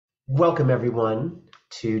Welcome everyone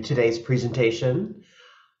to today's presentation.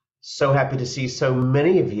 So happy to see so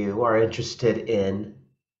many of you are interested in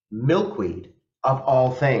milkweed of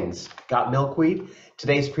all things. Got milkweed?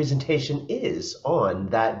 Today's presentation is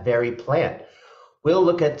on that very plant. We'll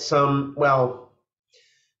look at some, well,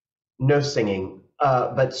 no singing,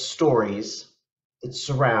 but stories that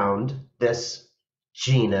surround this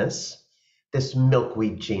genus, this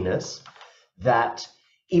milkweed genus, that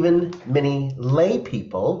even many lay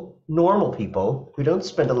people, normal people who don't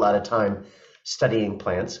spend a lot of time studying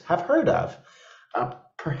plants have heard of,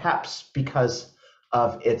 perhaps because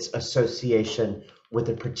of its association with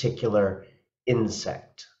a particular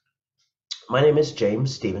insect. My name is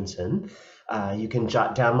James Stevenson. You can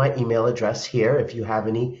jot down my email address here if you have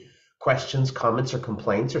any questions, comments, or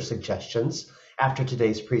complaints or suggestions after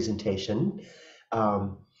today's presentation.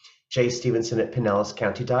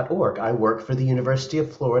 jstevenson@pinellascounty.org. I work for the University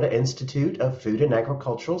of Florida Institute of Food and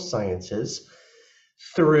Agricultural Sciences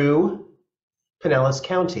through Pinellas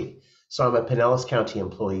County. So I'm a Pinellas County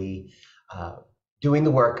employee doing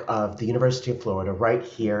the work of the University of Florida right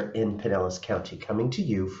here in Pinellas County, coming to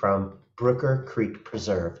you from Brooker Creek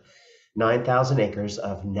Preserve, 9,000 acres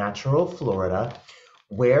of natural Florida,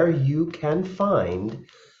 where you can find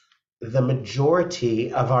the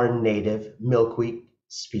majority of our native milkweed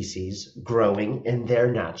species growing in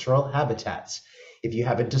their natural habitats. If you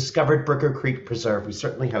haven't discovered Brooker Creek Preserve, we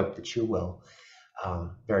certainly hope that you will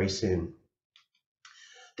very soon.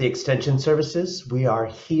 The Extension Services, we are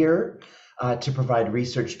here to provide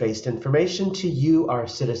research-based information to you, our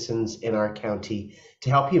citizens in our county, to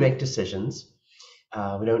help you make decisions.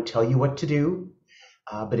 We don't tell you what to do,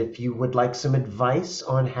 but if you would like some advice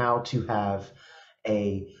on how to have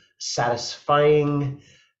a satisfying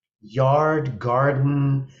yard,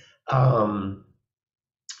 garden, we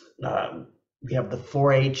have the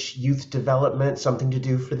 4-H youth development, something to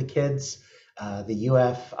do for the kids. The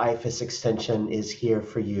UF IFAS extension is here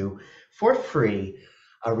for you for free,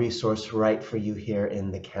 a resource right for you here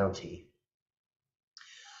in the county.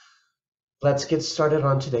 Let's get started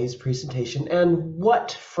on today's presentation. And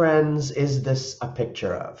what, friends, is this a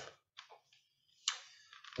picture of?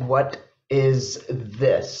 What is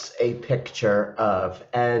this a picture of?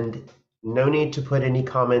 And no need to put any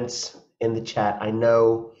comments in the chat. I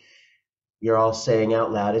know you're all saying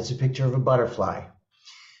out loud, it's a picture of a butterfly.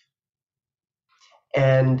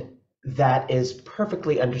 And that is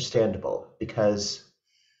perfectly understandable because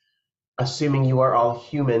assuming you are all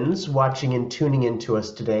humans watching and tuning into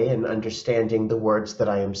us today and understanding the words that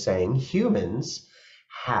I am saying, humans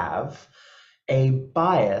have a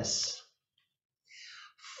bias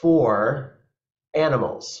for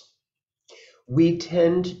animals. We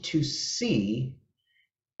tend to see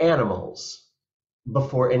animals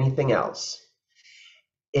before anything else.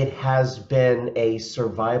 It has been a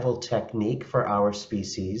survival technique for our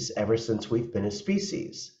species ever since we've been a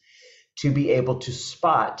species, to be able to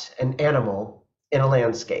spot an animal in a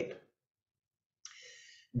landscape.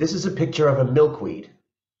 This is a picture of a milkweed.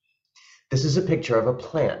 This is a picture of a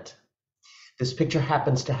plant. This picture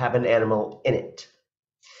happens to have an animal in it,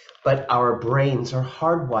 but our brains are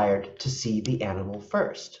hardwired to see the animal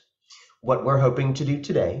first. What we're hoping to do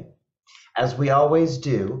today, as we always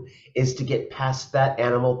do, is to get past that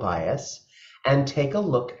animal bias and take a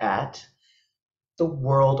look at the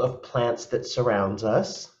world of plants that surrounds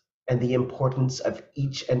us and the importance of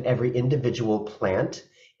each and every individual plant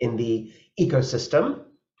in the ecosystem,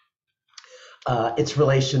 its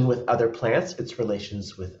relation with other plants, its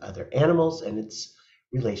relations with other animals, and its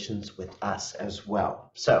relations with us as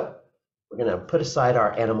well. So we're going to put aside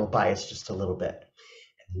our animal bias just a little bit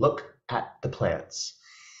and look at the plants.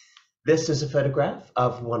 This is a photograph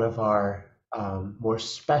of one of our more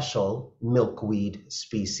special milkweed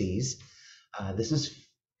species. This is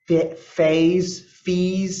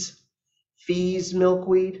Fees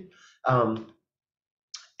milkweed, a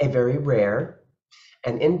very rare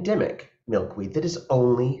and endemic milkweed that is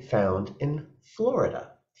only found in Florida.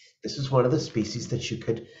 This is one of the species that you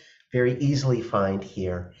could very easily find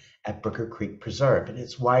here at Brooker Creek Preserve, and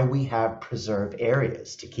it's why we have preserve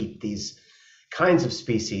areas to keep these kinds of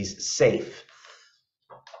species safe.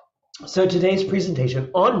 So today's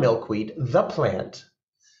presentation on milkweed, the plant,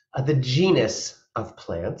 the genus of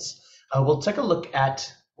plants, we'll take a look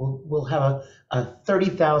at, we'll have a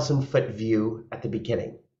 30,000 foot view at the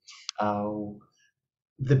beginning. The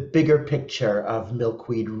bigger picture of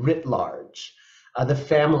milkweed writ large, the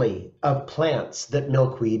family of plants that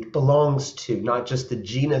milkweed belongs to, not just the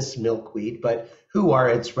genus milkweed, but who are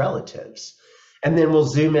its relatives. And then we'll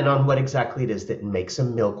zoom in on what exactly it is that makes a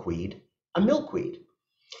milkweed a milkweed.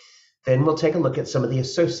 Then we'll take a look at some of the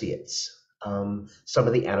associates some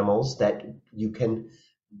of the animals that you can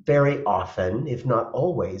very often, if not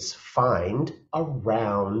always, find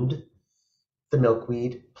around the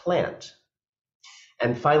milkweed plant.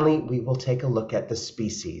 And finally, we will take a look at the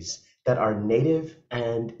species that are native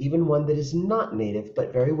and even one that is not native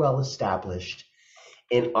but very well established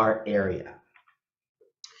in our area.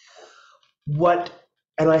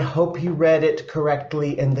 And I hope you read it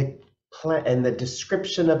correctly in the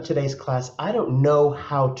description of today's class. I don't know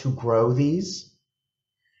how to grow these.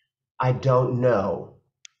 I don't know.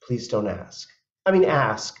 Please don't ask. I mean,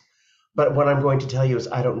 ask, but what I'm going to tell you is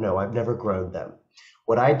I don't know. I've never grown them.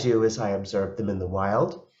 What I do is I observe them in the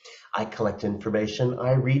wild. I collect information.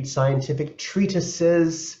 I read scientific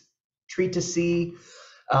treatises,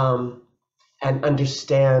 and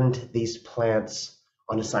understand these plants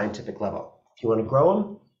on a scientific level. If you want to grow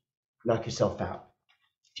them, knock yourself out.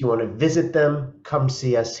 If you want to visit them, come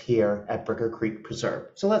see us here at Bricker Creek Preserve.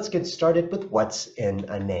 So let's get started with what's in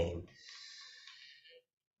a name.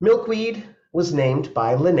 Milkweed was named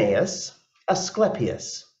by Linnaeus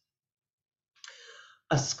Asclepius.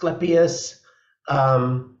 Asclepius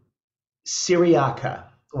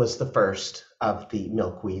syriaca was the first of the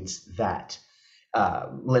milkweeds that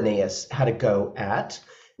Linnaeus had a go at,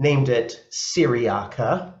 named it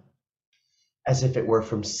syriaca, as if it were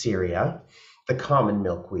from Syria, the common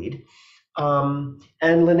milkweed. And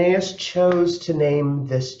Linnaeus chose to name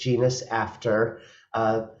this genus after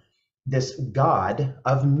this god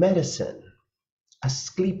of medicine,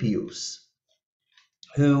 Asclepius,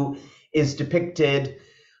 who is depicted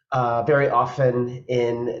very often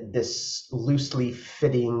in this loosely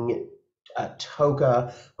fitting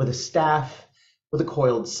toga with a staff with a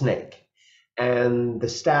coiled snake. And the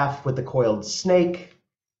staff with the coiled snake,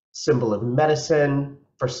 symbol of medicine,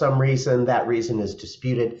 for some reason, that reason is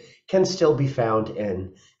disputed, can still be found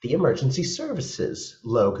in the emergency services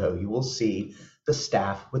logo. You will see the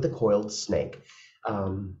staff with the coiled snake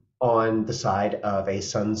on the side of a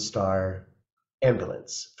Sunstar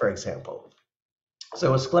ambulance, for example.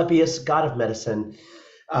 So Asclepius, god of medicine,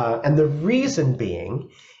 and the reason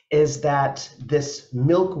being is that this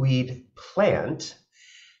milkweed plant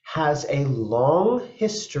has a long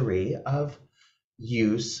history of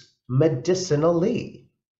use medicinally.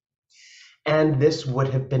 And this would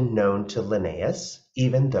have been known to Linnaeus,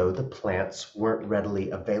 even though the plants weren't readily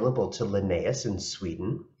available to Linnaeus in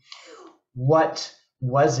Sweden. What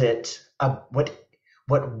is it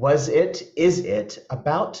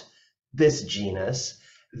about this genus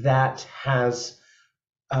that has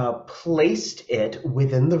placed it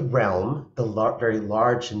within the realm, the very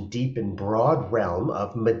large and deep and broad realm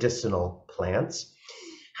of medicinal plants,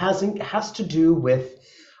 has to do with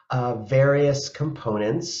various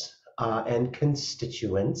components and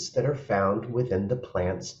constituents that are found within the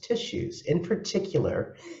plant's tissues. In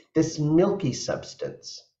particular, this milky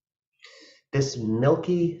substance, this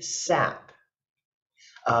milky sap,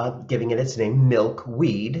 giving it its name,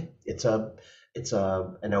 milkweed. It's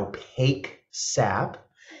an opaque sap.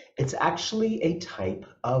 It's actually a type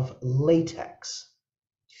of latex.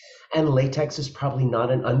 And latex is probably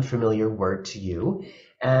not an unfamiliar word to you.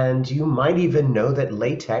 And you might even know that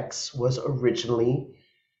latex was originally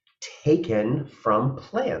taken from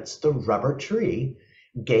plants. The rubber tree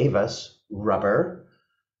gave us rubber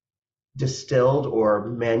distilled or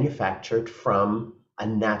manufactured from a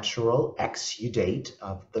natural exudate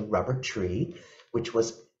of the rubber tree, which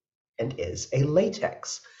was and is a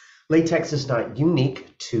latex. Latex is not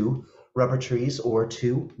unique to rubber trees or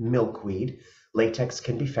to milkweed. Latex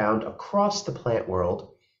can be found across the plant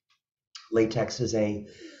world. Latex is a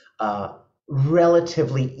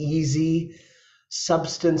relatively easy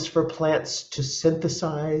substance for plants to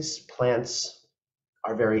synthesize. Plants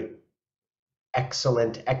are very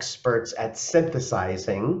excellent experts at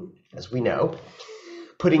synthesizing, as we know,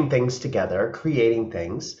 putting things together, creating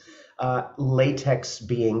things. Latex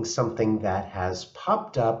being something that has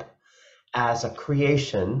popped up as a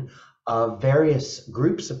creation of various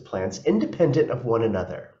groups of plants independent of one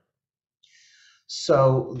another.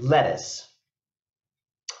 So lettuce,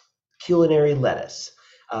 culinary lettuce,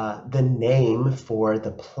 the name for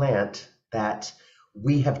the plant that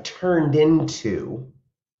we have turned into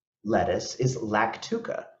lettuce is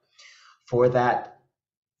lactuca, for that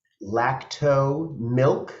lacto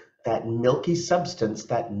milk, that milky substance,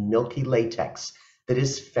 that milky latex that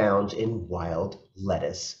is found in wild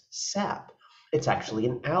lettuce sap. It's actually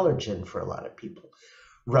an allergen for a lot of people.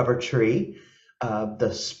 Rubber tree, the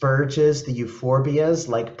spurges, the euphorbias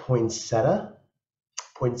like poinsettia,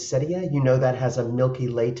 you know that has a milky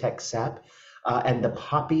latex sap. And the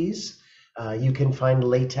poppies, you can find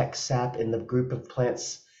latex sap in the group of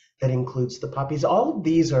plants that includes the poppies. All of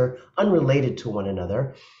these are unrelated to one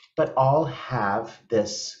another, but all have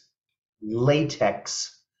this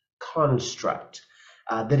latex construct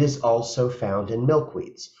that is also found in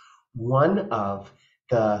milkweeds. One of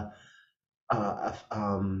the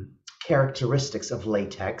characteristics of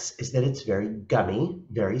latex is that it's very gummy,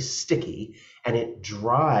 very sticky, and it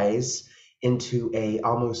dries into a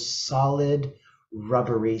almost solid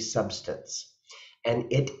rubbery substance.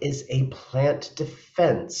 And it is a plant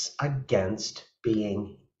defense against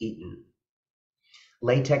being eaten.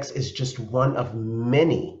 Latex is just one of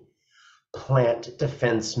many plant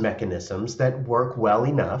defense mechanisms that work well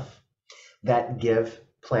enough that give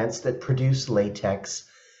plants that produce latex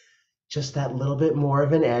just that little bit more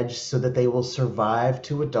of an edge so that they will survive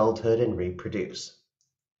to adulthood and reproduce.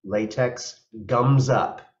 Latex gums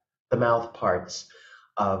up the mouth parts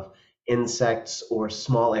of insects or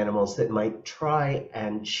small animals that might try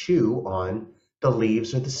and chew on the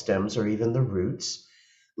leaves or the stems or even the roots.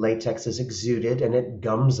 Latex is exuded and it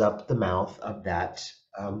gums up the mouth of that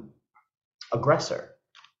aggressor.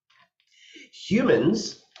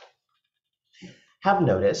 Humans have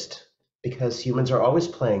noticed, because humans are always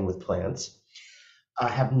playing with plants,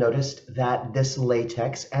 have noticed that this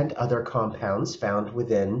latex and other compounds found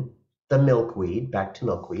within the milkweed, back to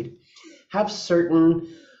milkweed, have certain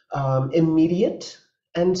immediate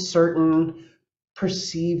and certain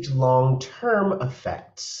perceived long-term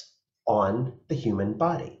effects on the human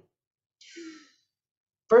body.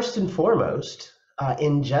 First and foremost,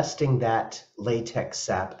 ingesting that latex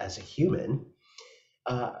sap as a human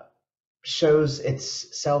shows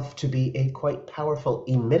itself to be a quite powerful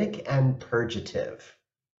emetic and purgative.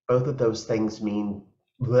 Both of those things mean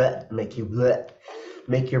bleh,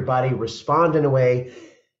 make your body respond in a way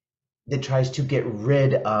that tries to get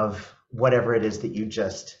rid of whatever it is that you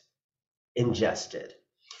just ingested.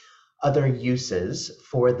 Other uses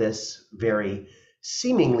for this very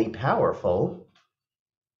seemingly powerful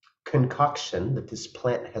concoction that this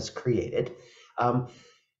plant has created,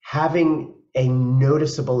 having a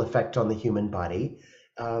noticeable effect on the human body.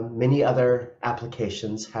 Many other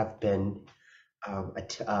applications have been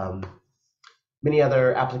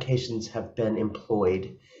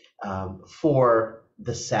employed for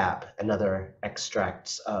the sap and other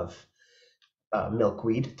extracts of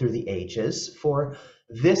milkweed through the ages for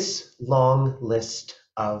this long list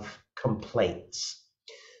of complaints.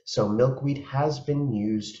 So milkweed has been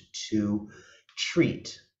used to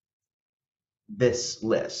treat this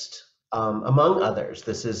list. Among others,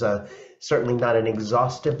 this is certainly not an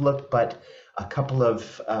exhaustive look, but a couple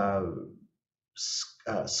of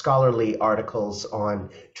scholarly articles on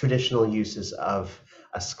traditional uses of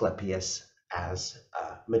Asclepius as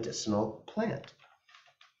a medicinal plant.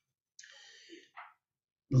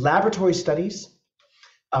 Laboratory studies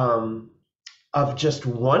of just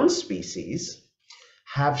one species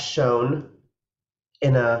have shown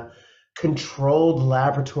in a controlled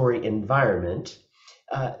laboratory environment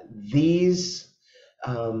these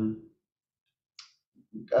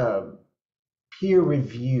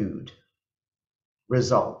peer-reviewed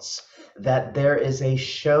results that there is a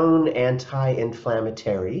shown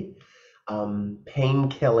anti-inflammatory,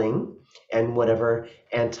 pain-killing, and whatever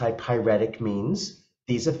antipyretic means.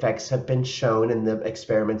 These effects have been shown and the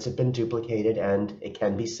experiments have been duplicated, and it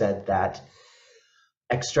can be said that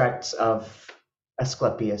extracts of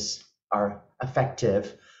Asclepius are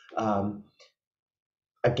effective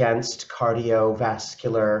against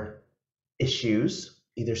cardiovascular issues,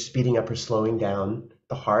 either speeding up or slowing down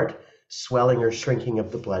the heart, swelling or shrinking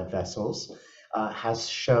of the blood vessels, has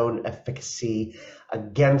shown efficacy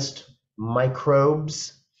against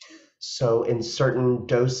microbes. So in certain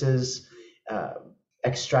doses,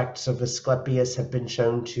 extracts of Asclepius have been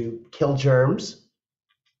shown to kill germs.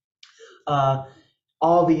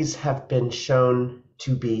 All these have been shown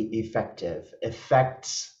to be effective.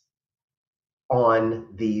 Effects on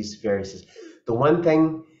these various. The one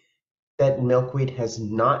thing that milkweed has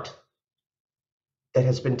not, that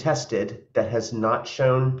has been tested, that has not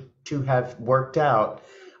shown to have worked out,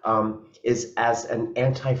 is as an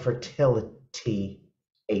anti-fertility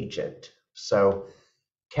agent. So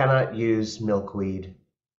cannot use milkweed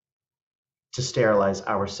to sterilize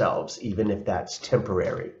ourselves, even if that's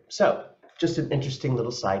temporary. So just an interesting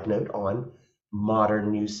little side note on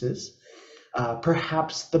modern uses.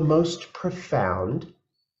 Perhaps the most profound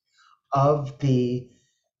of the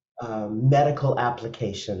medical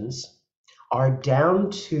applications are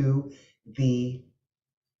down to the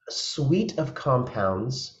suite of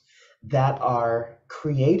compounds that are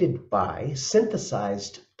created by,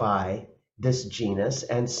 synthesized by this genus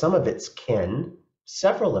and some of its kin,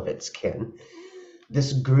 several of its kin,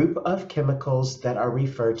 this group of chemicals that are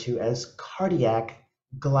referred to as cardiac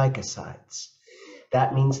glycosides.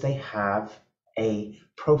 That means they have a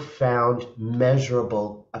profound,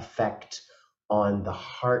 measurable effect on the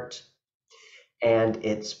heart and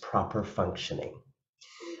its proper functioning.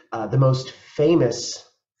 The most famous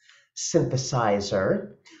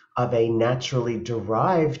synthesizer of a naturally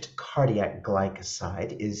derived cardiac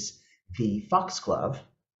glycoside is the foxglove,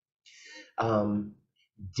 digoxin,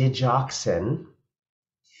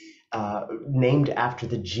 named after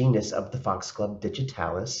the genus of the foxglove,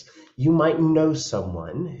 digitalis. You might know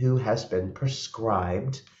someone who has been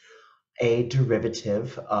prescribed a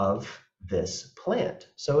derivative of this plant.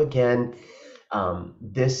 So again,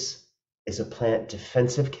 this is a plant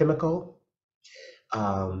defensive chemical.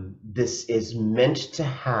 This is meant to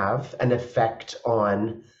have an effect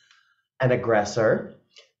on an aggressor.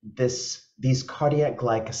 These cardiac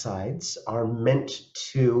glycosides are meant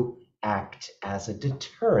to act as a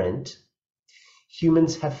deterrent.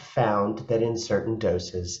 Humans have found that in certain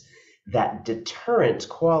doses, that deterrent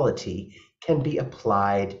quality can be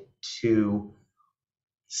applied to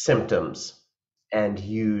symptoms and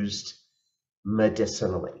used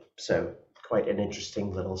medicinally. So quite an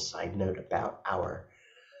interesting little side note about our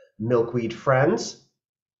milkweed friends.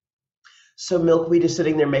 So milkweed is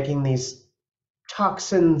sitting there making these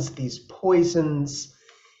toxins, these poisons,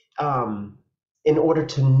 in order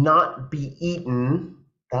to not be eaten.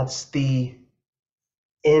 That's the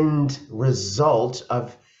end result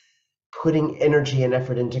of putting energy and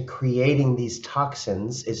effort into creating these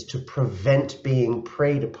toxins, is to prevent being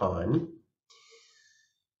preyed upon.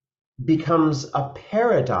 Becomes a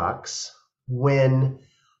paradox when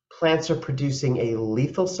plants are producing a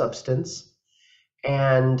lethal substance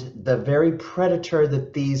and the very predator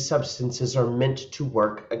that these substances are meant to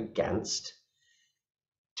work against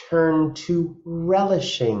turn to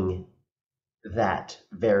relishing that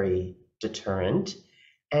very deterrent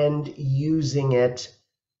and using it,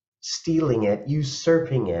 stealing it,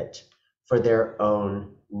 usurping it for their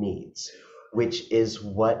own needs, which is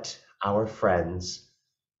what our friends,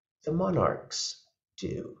 the monarchs,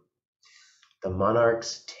 do. The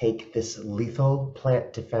monarchs take this lethal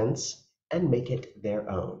plant defense and make it their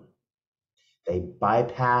own. They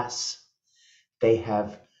bypass, they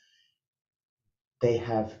have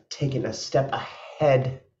taken a step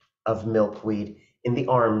ahead of milkweed in the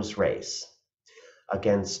arms race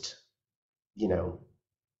against,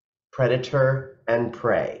 predator and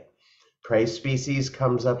prey. Prey species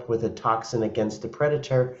comes up with a toxin against the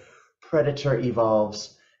predator. Predator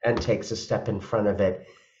evolves and takes a step in front of it,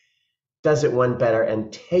 does it one better,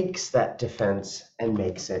 and takes that defense and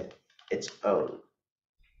makes it its own.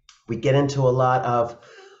 We get into a lot of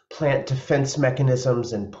plant defense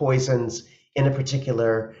mechanisms and poisons in a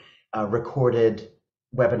particular recorded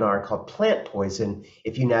webinar called Plant Poison.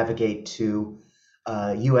 If you navigate to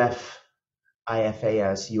UF-IFAS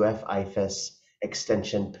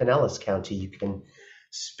extension Pinellas County, you can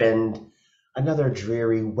spend another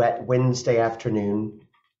dreary, wet Wednesday afternoon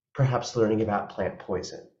perhaps learning about plant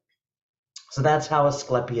poison. So that's how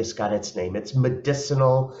Asclepius got its name. It's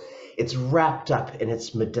medicinal. It's wrapped up in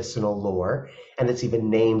its medicinal lore, and it's even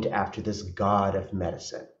named after this god of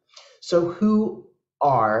medicine. So who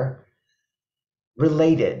are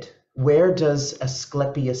related? Where does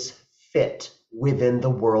Asclepius fit within the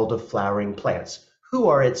world of flowering plants? Who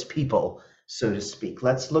are its people, so to speak?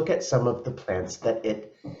 Let's look at some of the plants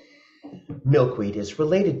that milkweed is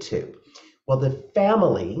related to. Well, the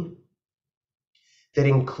family that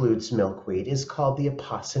includes milkweed is called the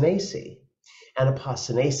Apocynaceae. And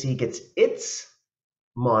Apocynaceae gets its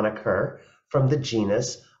moniker from the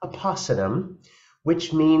genus Apocynum,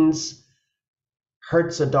 which means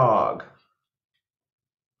hurts a dog.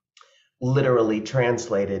 Literally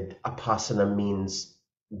translated, Apocynum means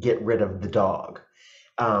get rid of the dog.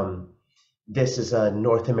 This is a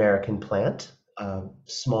North American plant, a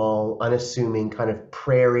small, unassuming kind of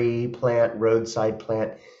prairie plant, roadside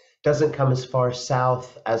plant. Doesn't come as far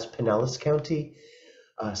south as Pinellas County.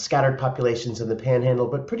 Scattered populations in the Panhandle,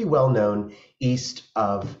 but pretty well known east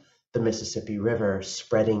of the Mississippi River,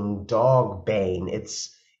 spreading dog bane.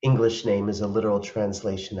 Its English name is a literal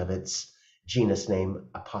translation of its genus name,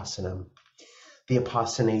 Apocynum. The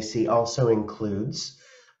Apocynaceae also includes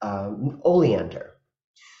oleander.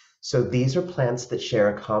 So these are plants that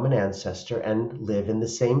share a common ancestor and live in the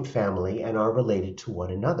same family and are related to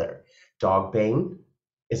one another. Dogbane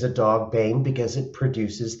is a dogbane because it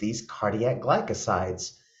produces these cardiac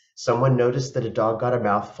glycosides. Someone noticed that a dog got a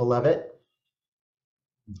mouthful of it.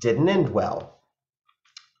 Didn't end well.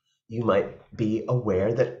 You might be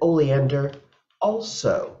aware that oleander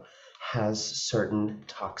also has certain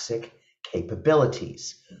toxic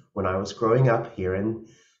capabilities. When I was growing up here in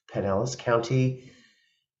Pinellas County,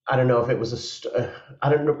 I don't know if it was I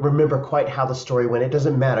don't remember quite how the story went. It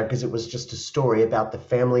doesn't matter because it was just a story about the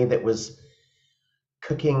family that was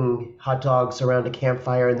cooking hot dogs around a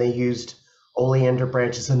campfire and they used oleander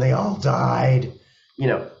branches and they all died.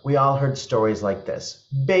 We all heard stories like this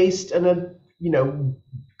based in a,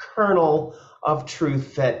 kernel of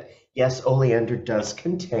truth that yes, oleander does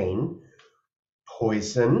contain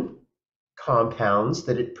poison compounds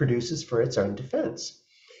that it produces for its own defense.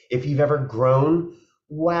 If you've ever grown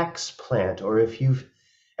wax plant or if you've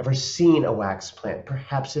ever seen a wax plant,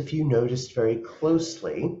 perhaps if you noticed very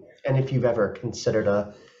closely, and if you've ever considered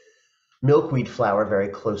a milkweed flower very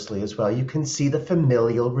closely as well, you can see the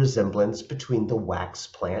familial resemblance between the wax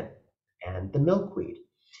plant and the milkweed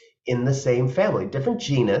in the same family, different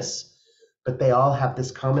genus, but they all have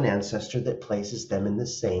this common ancestor that places them in the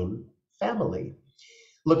same family.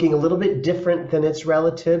 Looking a little bit different than its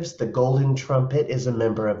relatives, the golden trumpet is a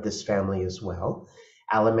member of this family as well.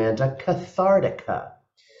 Alamanda cathartica,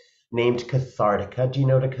 named cathartica. Do you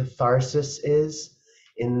know what a catharsis is?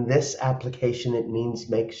 In this application, it means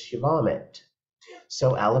makes you vomit.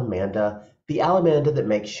 So alamanda, the alamanda that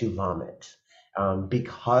makes you vomit,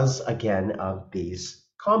 because again of these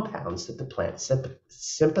compounds that the plant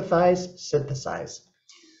synthesize.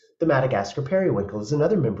 The Madagascar periwinkle is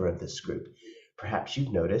another member of this group. Perhaps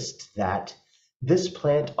you've noticed that this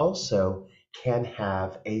plant also can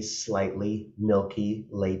have a slightly milky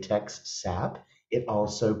latex sap. It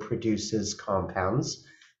also produces compounds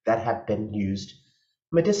that have been used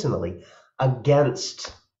medicinally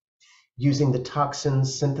against using the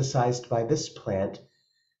toxins synthesized by this plant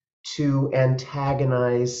to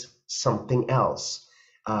antagonize something else.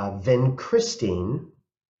 Vincristine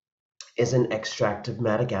is an extract of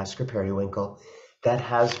Madagascar periwinkle that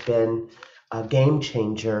has been a game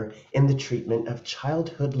changer in the treatment of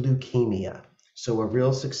childhood leukemia. So a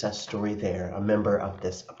real success story there, a member of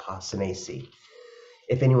this Apocynaceae.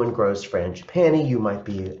 If anyone grows frangipani, you might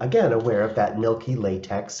be, again, aware of that milky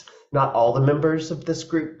latex. Not all the members of this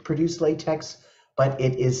group produce latex, but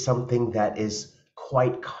it is something that is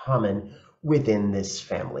quite common within this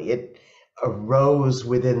family. It arose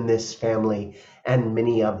within this family, and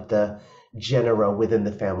many of the genera within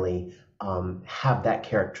the family have that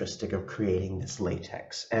characteristic of creating this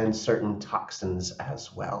latex and certain toxins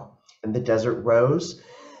as well. And the desert rose,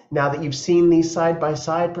 now that you've seen these side by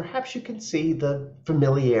side, perhaps you can see the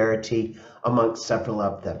familiarity amongst several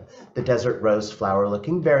of them. The desert rose flower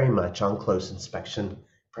looking very much on close inspection,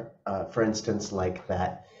 for instance, like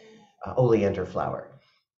that oleander flower.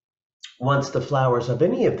 Once the flowers of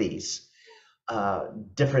any of these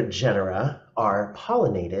different genera are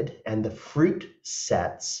pollinated and the fruit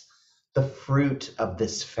sets, the fruit of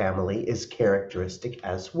this family is characteristic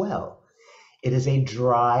as well. It is a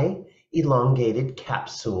dry, elongated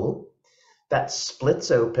capsule that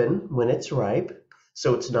splits open when it's ripe.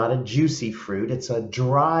 So it's not a juicy fruit, it's a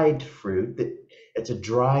dried fruit, it's a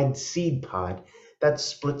dried seed pod that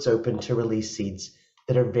splits open to release seeds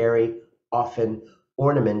that are very often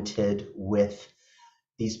ornamented with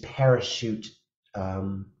these parachute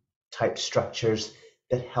type structures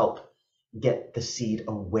that help get the seed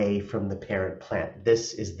away from the parent plant.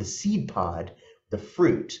 This is the seed pod, the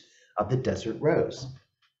fruit of the desert rose,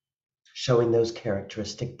 showing those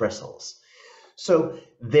characteristic bristles. So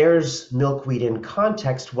there's milkweed in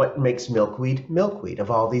context. What makes milkweed milkweed? Of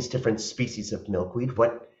all these different species of milkweed,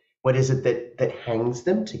 what is it that hangs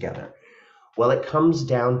them together? Well, it comes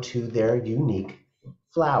down to their unique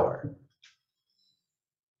flower.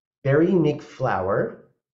 Very unique flower.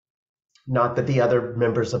 Not that the other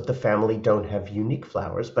members of the family don't have unique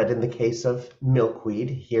flowers, but in the case of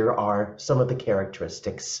milkweed, here are some of the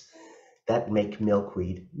characteristics that make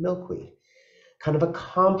milkweed milkweed. Kind of a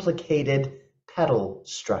complicated petal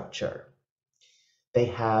structure. They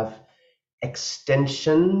have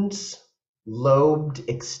extensions, lobed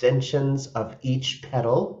extensions of each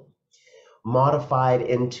petal, modified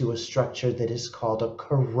into a structure that is called a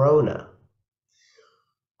corona.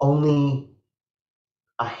 Only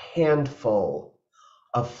a handful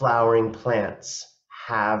of flowering plants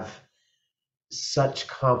have such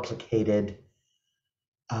complicated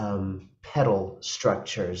petal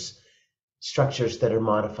structures that are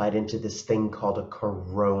modified into this thing called a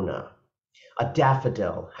corona. A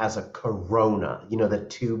daffodil has a corona, the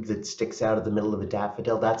tube that sticks out of the middle of a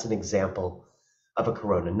daffodil. That's an example of a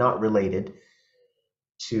corona, not related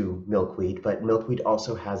to milkweed, but milkweed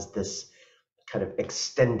also has this kind of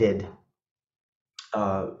extended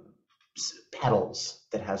petals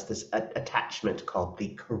that has this attachment called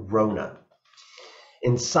the corona.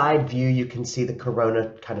 In side view, you can see the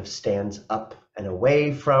corona kind of stands up and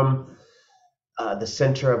away from the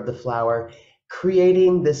center of the flower,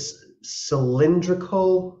 creating this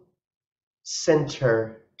cylindrical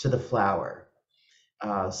center to the flower.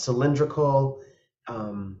 Cylindrical,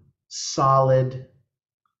 solid,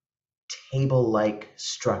 table-like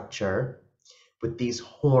structure with these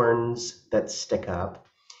horns that stick up.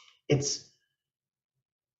 It's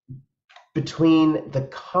between the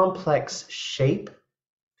complex shape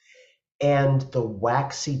and the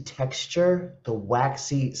waxy texture, the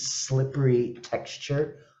waxy, slippery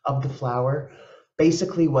texture of the flower.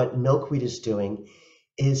 Basically, what milkweed is doing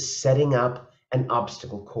is setting up an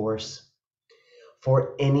obstacle course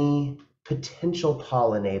for any potential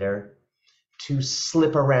pollinator to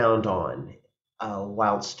slip around on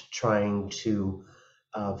whilst trying to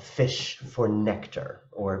fish for nectar,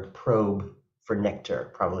 or probe for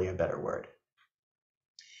nectar, probably a better word.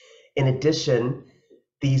 In addition,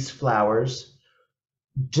 these flowers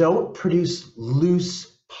don't produce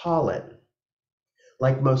loose pollen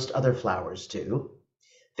like most other flowers do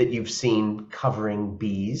that you've seen covering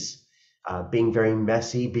bees, being very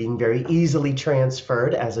messy, being very easily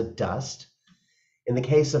transferred as a dust. In the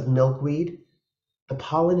case of milkweed, the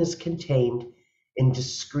pollen is contained in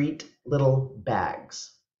discrete little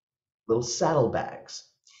bags, little saddlebags.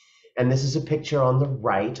 And this is a picture on the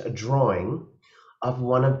right, a drawing of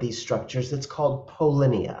one of these structures that's called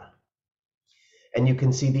pollinia. And you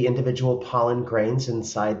can see the individual pollen grains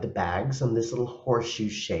inside the bags in this little horseshoe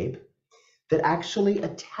shape that actually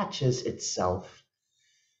attaches itself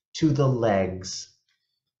to the legs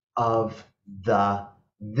of the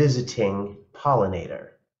visiting pollinator,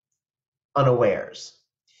 unawares.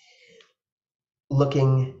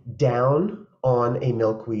 Looking down on a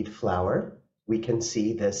milkweed flower, we can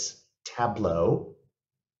see this tableau,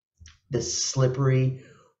 this slippery,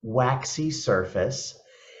 waxy surface,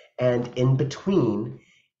 and in between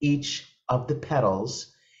each of the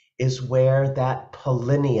petals is where that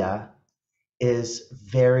pollinia is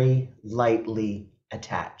very lightly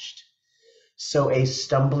attached. So a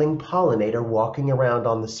stumbling pollinator walking around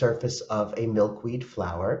on the surface of a milkweed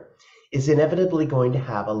flower is inevitably going to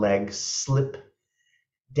have a leg slip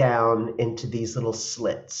down into these little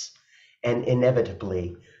slits and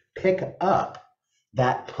inevitably pick up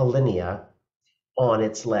that pollinia on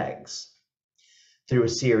its legs through a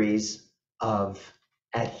series of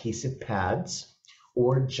adhesive pads,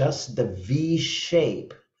 or just the V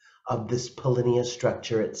shape of this pollinia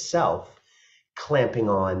structure itself clamping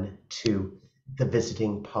on to the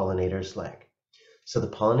visiting pollinator's leg. So the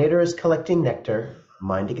pollinator is collecting nectar,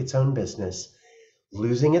 minding its own business,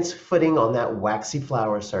 losing its footing on that waxy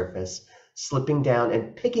flower surface, slipping down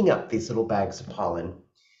and picking up these little bags of pollen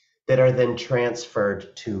that are then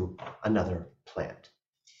transferred to another plant.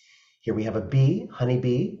 Here we have a bee,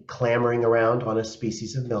 honeybee, clambering around on a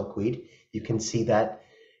species of milkweed. You can see that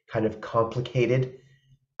kind of complicated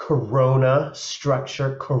coronal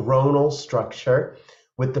structure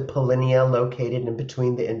with the pollinia located in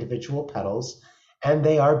between the individual petals, and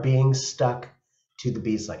they are being stuck to the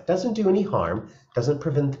bee's leg. Doesn't do any harm, doesn't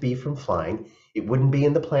prevent the bee from flying. It wouldn't be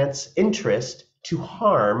in the plant's interest to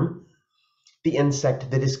harm the insect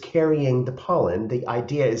that is carrying the pollen. The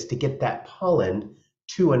idea is to get that pollen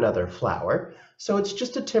to another flower. So it's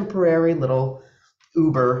just a temporary little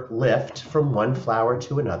Uber lift from one flower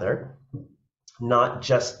to another. Not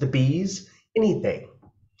just the bees, anything.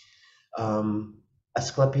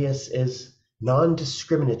 Asclepias is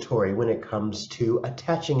non-discriminatory when it comes to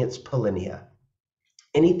attaching its pollinia.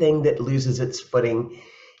 Anything that loses its footing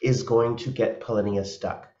is going to get pollinia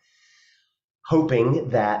stuck, hoping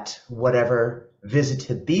that whatever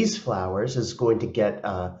visited these flowers is going to get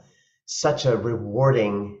such a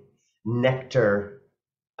rewarding nectar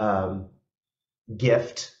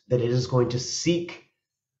gift that it is going to seek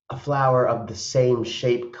a flower of the same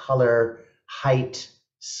shape, color, height,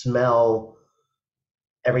 smell,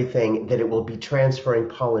 everything, that it will be transferring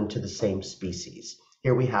pollen to the same species.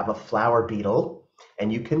 Here we have a flower beetle,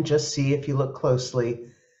 and you can just see, if you look closely,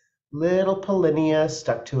 little pollinia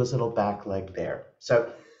stuck to his little back leg there.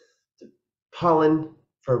 So pollen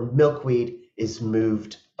for milkweed is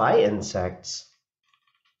moved by insects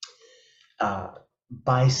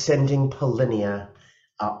by sending pollinia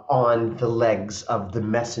on the legs of the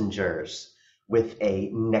messengers with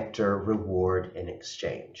a nectar reward in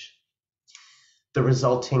exchange. The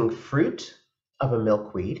resulting fruit of a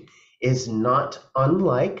milkweed is not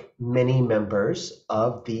unlike many members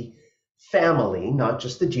of the family, not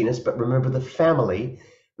just the genus, but remember the family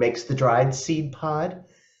makes the dried seed pod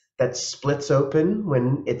that splits open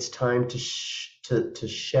when it's time to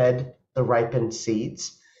shed the ripened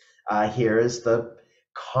seeds. Here is the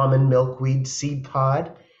common milkweed seed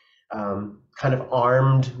pod, kind of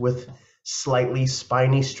armed with slightly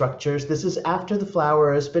spiny structures. This is after the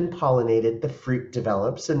flower has been pollinated, the fruit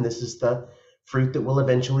develops, and this is the fruit that will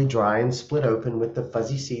eventually dry and split open with the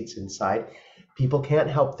fuzzy seeds inside. People can't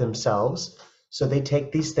help themselves, so they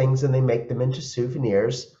take these things and they make them into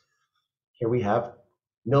souvenirs. Here we have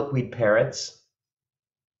milkweed parrots,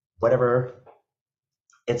 whatever,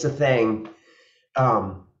 it's a thing.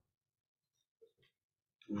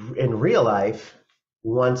 In real life,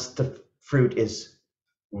 once the fruit is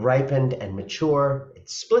ripened and mature, it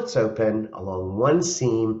splits open along one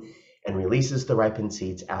seam and releases the ripened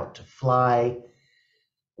seeds out to fly,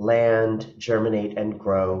 land, germinate, and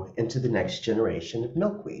grow into the next generation of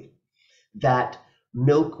milkweed. That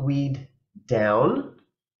milkweed down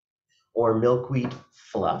or milkweed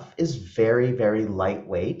fluff is very, very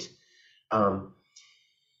lightweight.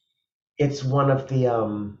 It's one of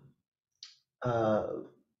the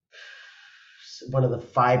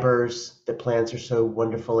fibers that plants are so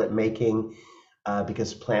wonderful at making,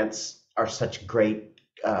 because plants are such great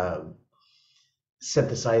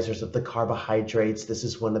synthesizers of the carbohydrates. This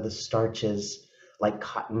is one of the starches, like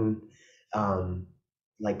cotton,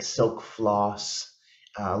 like silk floss,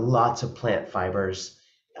 lots of plant fibers.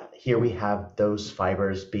 Here we have those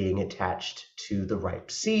fibers being attached to the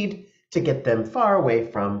ripe seed to get them far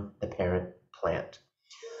away from the parent plant.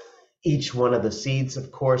 Each one of the seeds,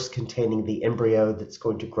 of course, containing the embryo that's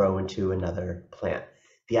going to grow into another plant.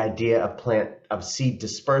 The idea of seed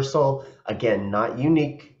dispersal, again, not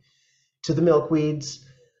unique to the milkweeds.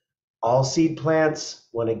 All plants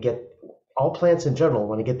in general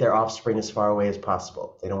want to get their offspring as far away as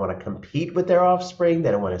possible. They don't want to compete with their offspring.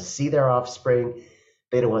 They don't want to see their offspring.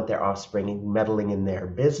 They don't want their offspring meddling in their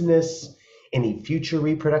business, any future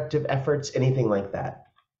reproductive efforts, anything like that.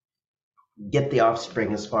 Get the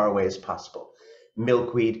offspring as far away as possible.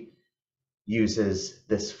 Milkweed uses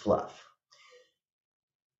this fluff.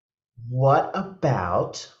 What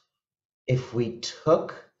about if we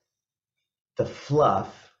took the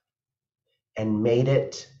fluff and made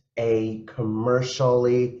it a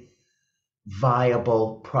commercially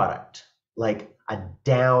viable product, like a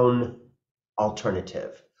down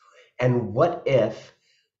alternative? And what if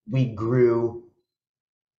we grew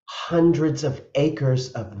hundreds of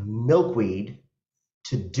acres of milkweed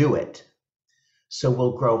to do it? So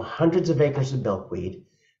we'll grow hundreds of acres of milkweed,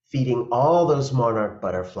 feeding all those monarch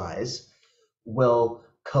butterflies. We'll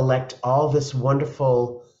collect all this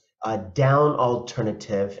wonderful down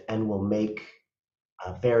alternative, and we'll make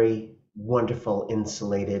a very wonderful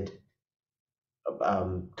insulated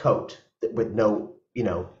coat with no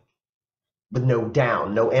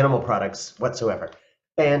down, no animal products whatsoever.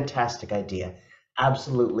 Fantastic idea.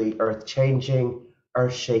 Absolutely earth-changing,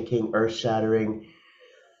 earth-shaking, earth-shattering.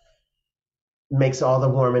 Makes all the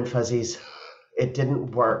warm and fuzzies. It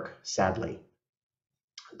didn't work, sadly.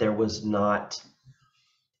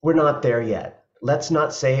 We're not there yet. Let's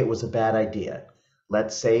not say it was a bad idea.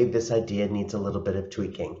 Let's say this idea needs a little bit of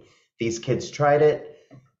tweaking. These kids tried it.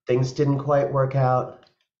 Things didn't quite work out.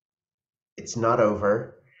 It's not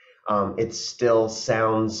over. It still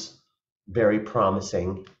sounds very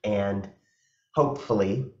promising, and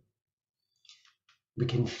hopefully we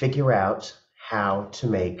can figure out how to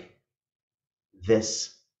make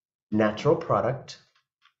this natural product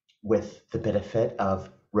with the benefit of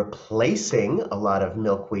replacing a lot of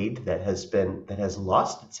milkweed that has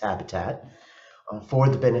lost its habitat, for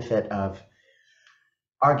the benefit of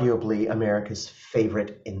arguably America's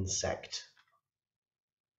favorite insect.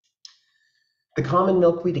 The common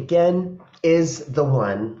milkweed, again, is the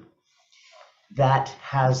one that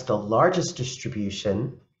has the largest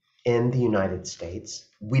distribution in the United States.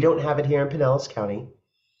 We don't have it here in Pinellas County.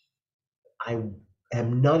 I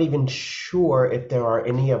am not even sure if there are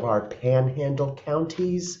any of our panhandle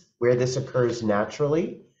counties where this occurs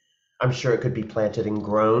naturally. I'm sure it could be planted and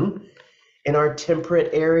grown in our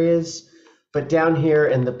temperate areas, but down here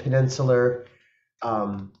in the peninsular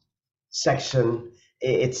section,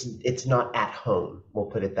 it's not at home, we'll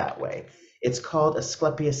put it that way. It's called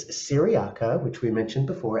Asclepias syriaca, which we mentioned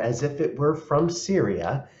before, as if it were from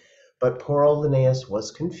Syria, but poor old Linnaeus was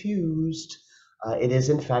confused. It is,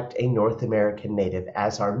 in fact, a North American native,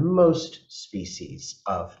 as are most species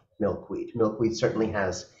of milkweed. Milkweed certainly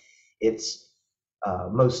has its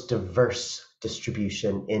most diverse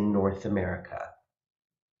distribution in North America.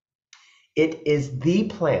 It is the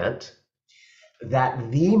plant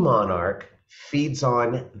that the monarch feeds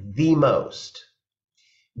on the most,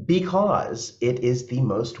 because it is the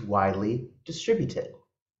most widely distributed.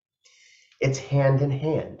 It's hand in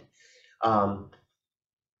hand.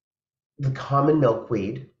 The common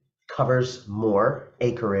milkweed covers more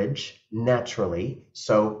acreage naturally.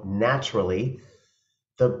 So naturally,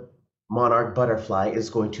 the monarch butterfly is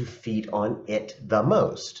going to feed on it the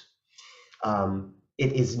most.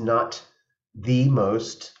 It is not the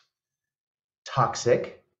most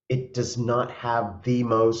toxic. It does not have the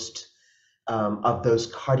most of those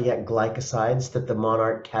cardiac glycosides that the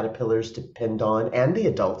monarch caterpillars depend on, and the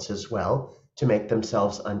adults as well, to make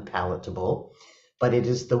themselves unpalatable. But it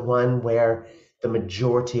is the one where the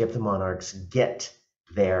majority of the monarchs get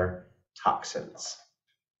their toxins,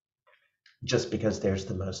 just because there's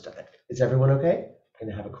the most of it. Is everyone okay? I'm going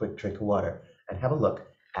to have a quick drink of water and have a look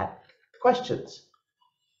at the questions.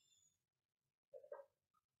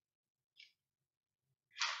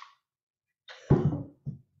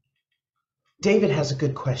 David has a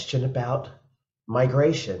good question about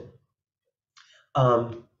migration.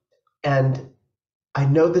 And I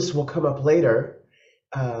know this will come up later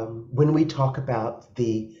when we talk about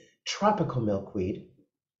the tropical milkweed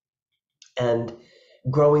and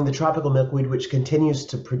growing the tropical milkweed, which continues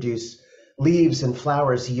to produce leaves and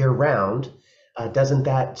flowers year round. Doesn't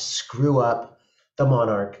that screw up the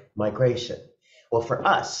monarch migration? Well, for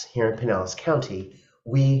us here in Pinellas County,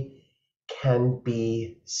 we can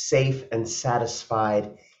be safe and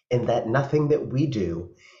satisfied in that nothing that we do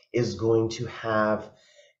is going to have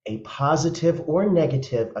a positive or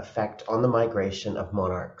negative effect on the migration of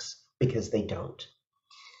monarchs, because they don't.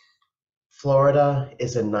 Florida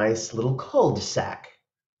is a nice little cul-de-sac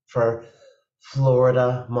for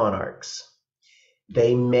Florida monarchs.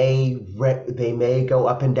 They may go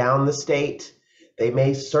up and down the state, they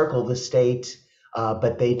may circle the state,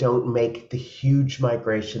 but they don't make the huge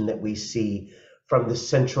migration that we see from the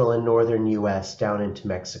central and northern U.S. down into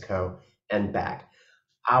Mexico and back.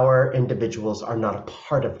 Our individuals are not a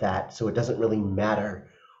part of that, so it doesn't really matter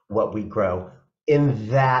what we grow in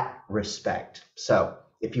that respect. So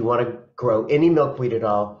if you want to grow any milkweed at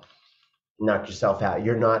all, knock yourself out.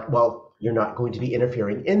 You're not going to be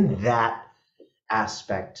interfering in that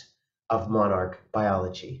aspect of monarch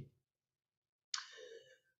biology.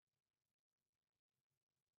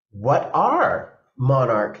 What are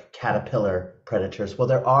monarch caterpillar predators? Well,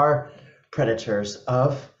 there are predators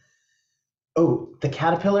of, the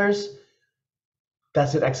caterpillars.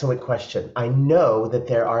 That's an excellent question. I know that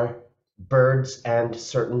there are birds and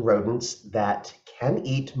certain rodents that can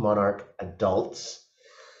eat monarch adults,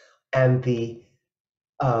 and the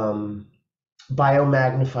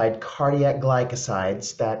biomagnified cardiac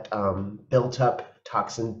glycosides, that built up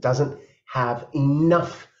toxin, doesn't have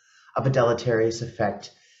enough of a deleterious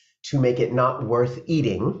effect to make it not worth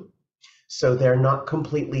eating. So they're not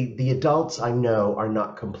completely, the adults I know are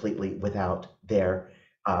not completely without their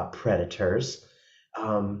predators.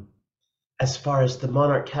 As far as the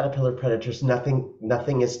monarch caterpillar predators,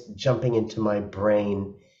 nothing is jumping into my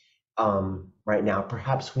brain right now.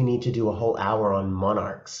 Perhaps we need to do a whole hour on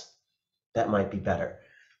monarchs. That might be better.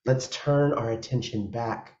 Let's turn our attention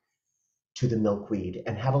back to the milkweed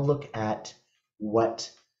and have a look at what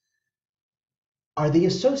are the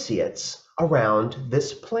associates around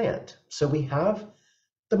this plant. So we have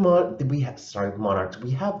monarchs.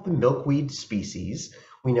 We have the milkweed species.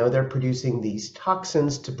 We know they're producing these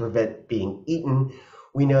toxins to prevent being eaten.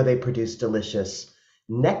 We know they produce delicious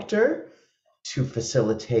nectar to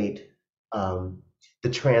facilitate the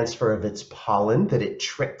transfer of its pollen, that it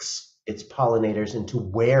tricks its pollinators into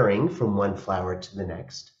wearing from one flower to the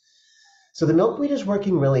next. So the milkweed is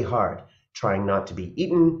working really hard, trying not to be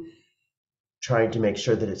eaten, trying to make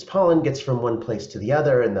sure that its pollen gets from one place to the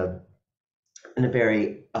other in a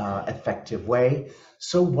very effective way.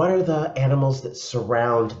 So what are the animals that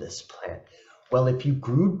surround this plant? Well, if you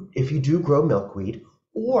do grow milkweed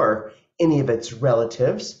or any of its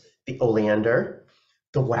relatives, the oleander,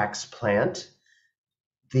 the wax plant,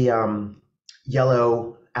 the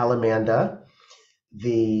yellow alamanda,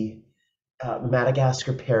 the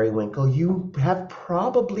Madagascar periwinkle, you have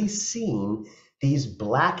probably seen these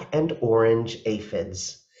black and orange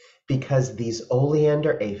aphids, because these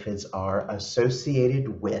oleander aphids are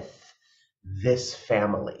associated with this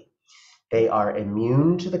family. They are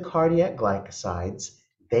immune to the cardiac glycosides.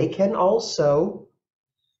 They can also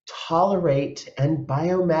tolerate and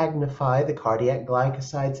biomagnify the cardiac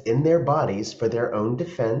glycosides in their bodies for their own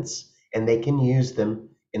defense, and they can use them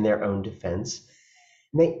in their own defense.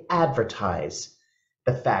 And they advertise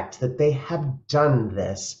the fact that they have done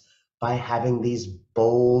this by having these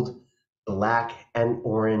bold black and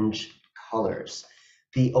orange colors.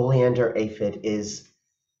 The oleander aphid is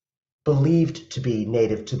believed to be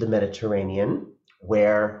native to the Mediterranean,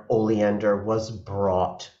 where oleander was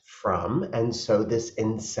brought from, and so this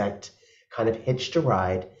insect kind of hitched a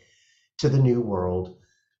ride to the New World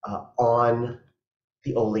on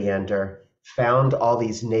the oleander, found all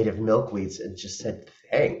these native milkweeds and just said,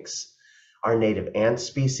 thanks. Our native ant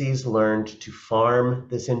species learned to farm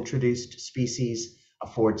this introduced species,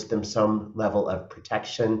 affords them some level of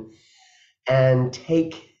protection, and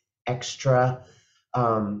take extra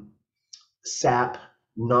sap,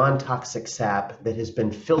 non-toxic sap that has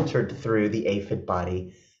been filtered through the aphid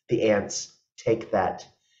body. The ants take that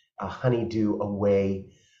honeydew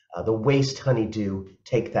away, the waste honeydew,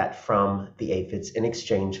 take that from the aphids in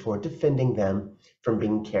exchange for defending them from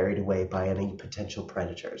being carried away by any potential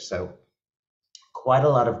predators. So quite a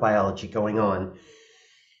lot of biology going on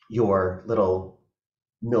your little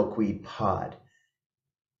milkweed pod.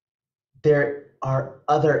 There are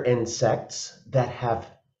other insects that have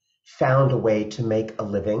found a way to make a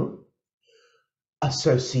living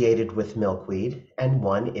associated with milkweed, and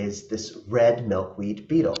one is this red milkweed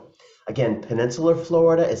beetle. Again, peninsular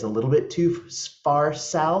Florida is a little bit too far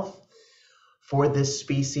south for this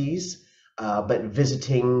species, but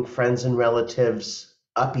visiting friends and relatives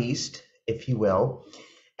up east, if you will,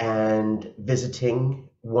 and visiting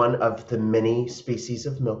one of the many species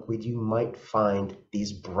of milkweed, you might find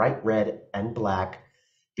these bright red and black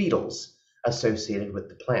beetles associated with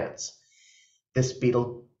the plants. This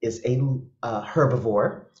beetle is a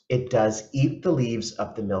herbivore. It does eat the leaves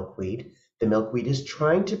of the milkweed. The milkweed is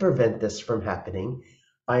trying to prevent this from happening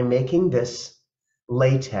by making this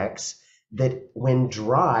latex that, when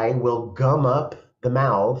dry, will gum up the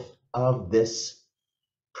mouth of this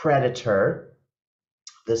predator,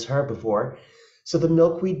 this herbivore. So the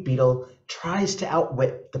milkweed beetle tries to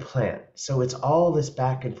outwit the plant. So it's all this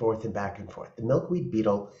back and forth and back and forth. The milkweed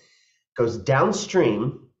beetle goes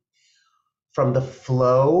downstream from the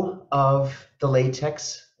flow of the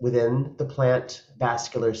latex within the plant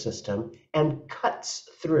vascular system and cuts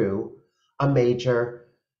through a major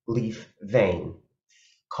leaf vein,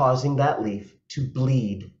 causing that leaf to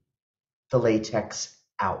bleed the latex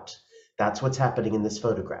out. That's what's happening in this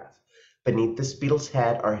photograph. Beneath this beetle's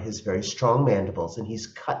head are his very strong mandibles, and he's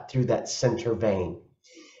cut through that center vein,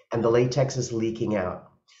 and the latex is leaking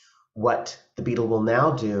out. What the beetle will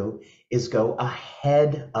now do is go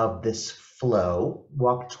ahead of this flow,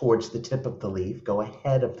 walk towards the tip of the leaf, go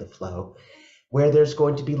ahead of the flow, where there's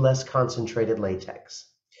going to be less concentrated latex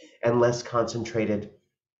and less concentrated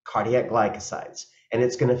cardiac glycosides, and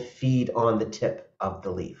it's going to feed on the tip of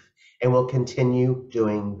the leaf. And we'll continue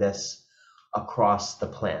doing this across the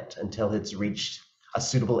plant until it's reached a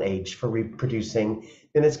suitable age for reproducing.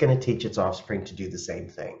 Then it's going to teach its offspring to do the same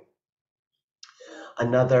thing.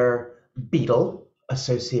 Another beetle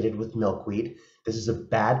associated with milkweed. This is a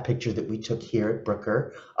bad picture that we took here at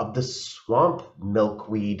Brooker of the swamp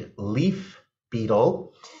milkweed leaf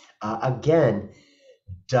beetle. Again,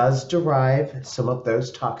 does derive some of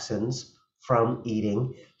those toxins from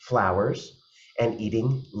eating flowers and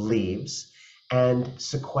eating leaves, and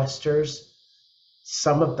sequesters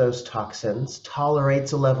some of those toxins,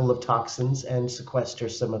 tolerates a level of toxins and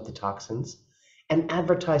sequesters some of the toxins, and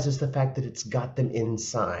advertises the fact that it's got them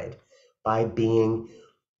inside by being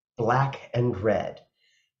black and red.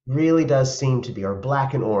 Really does seem to be, or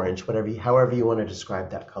black and orange, however you want to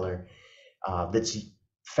describe that color, that's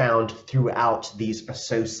found throughout these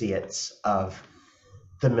associates of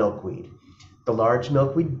the milkweed. The large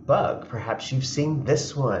milkweed bug, perhaps you've seen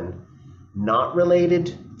this one. Not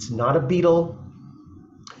related, it's not a beetle,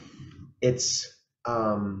 it's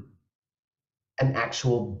an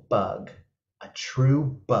actual bug, a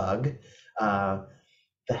true bug. The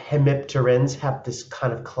hemipterans have this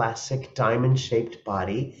kind of classic diamond-shaped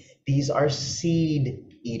body. These are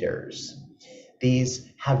seed eaters. These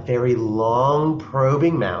have very long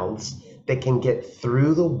probing mouths that can get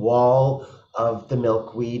through the wall of the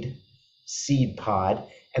milkweed seed pod,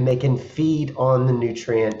 and they can feed on the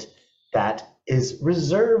nutrient that is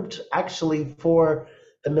reserved actually for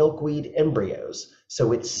the milkweed embryos.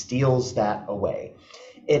 So it steals that away.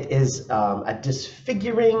 It is a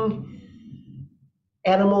disfiguring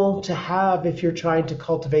animal to have if you're trying to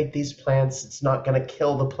cultivate these plants. It's not going to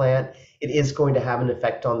kill the plant. It is going to have an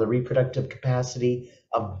effect on the reproductive capacity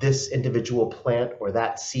of this individual plant or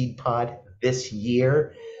that seed pod this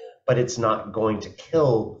year, but it's not going to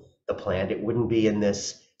kill the plant. It wouldn't be in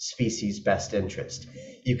this species' best interest.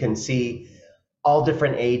 You can see all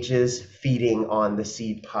different ages feeding on the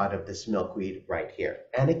seed pod of this milkweed right here.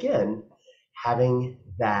 And again, having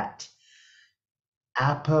that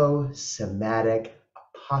aposematic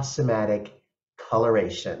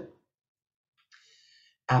coloration.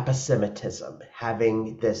 Aposematism,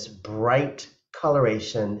 having this bright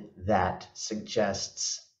coloration that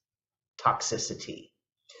suggests toxicity.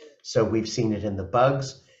 So we've seen it in the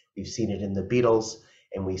bugs, we've seen it in the beetles,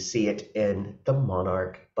 and we see it in the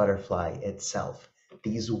monarch butterfly itself.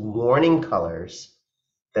 These warning colors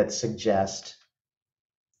that suggest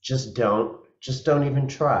just don't even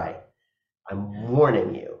try. I'm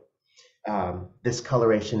warning you. This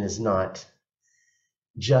coloration is not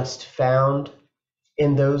just found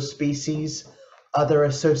in those species. Other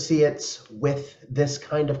associates with this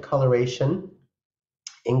kind of coloration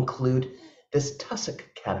include this tussock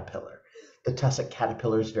caterpillar. The tussock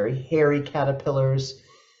caterpillars, very hairy caterpillars.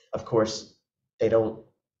 Of course, they don't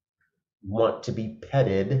want to be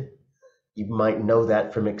petted. You might know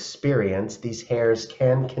that from experience. These hairs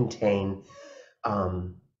can contain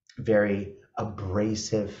very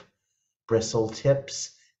abrasive bristle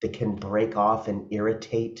tips that can break off and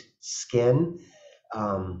irritate skin.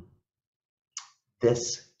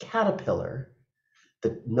 This caterpillar,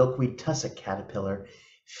 the milkweed tussock caterpillar,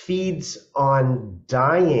 feeds on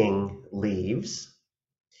dying leaves,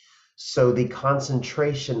 so the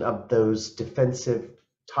concentration of those defensive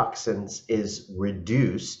toxins is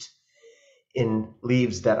reduced in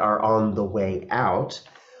leaves that are on the way out,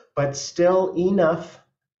 but still enough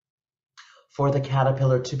for the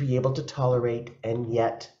caterpillar to be able to tolerate and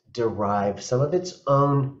yet derive some of its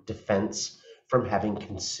own defense from having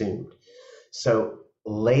consumed. So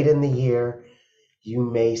late in the year, you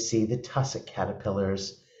may see the tussock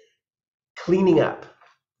caterpillars cleaning up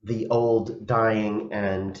the old dying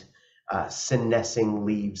and senescing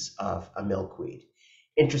leaves of a milkweed.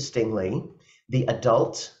 Interestingly, the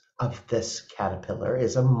adult of this caterpillar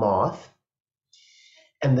is a moth,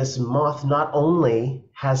 and this moth not only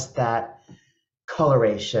has that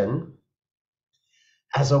coloration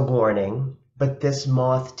as a warning, but this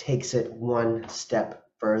moth takes it one step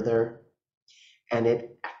further, and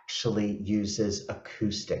it actually uses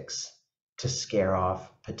acoustics to scare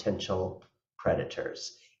off potential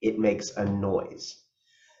predators. It makes a noise.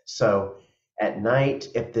 So at night,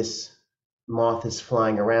 if this moth is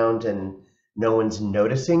flying around and no one's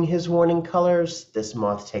noticing his warning colors, this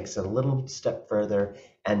moth takes it a little step further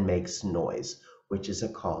and makes noise, which is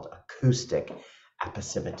called acoustic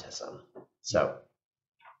aposematism. So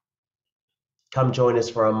come join us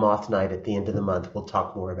for a moth night at the end of the month. We'll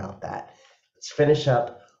talk more about that. Let's finish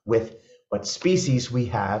up with what species we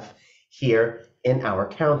have here in our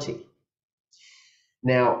county.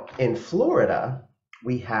 Now, in Florida,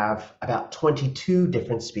 we have about 22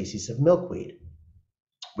 different species of milkweed,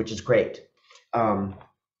 which is great. Some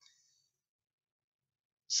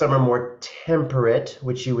are more temperate,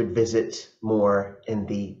 which you would visit more in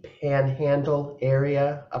the panhandle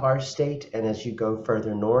area of our state. And as you go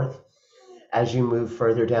further north, as you move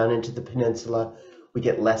further down into the peninsula, we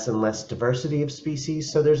get less and less diversity of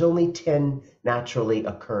species. So there's only 10 naturally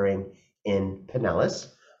occurring in Pinellas,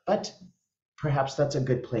 but perhaps that's a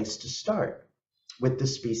good place to start with the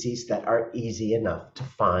species that are easy enough to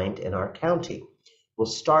find in our county. We'll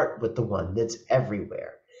start with the one that's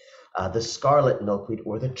everywhere, the scarlet milkweed,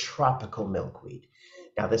 or the tropical milkweed.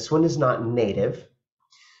 Now, this one is not native,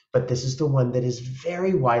 but this is the one that is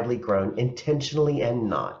very widely grown, intentionally and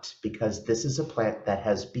not, because this is a plant that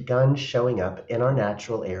has begun showing up in our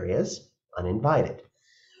natural areas uninvited.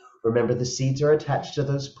 Remember, the seeds are attached to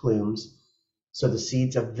those plumes, so the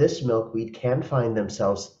seeds of this milkweed can find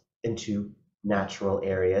themselves into natural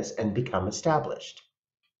areas and become established.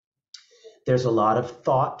 There's a lot of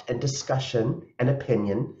thought and discussion and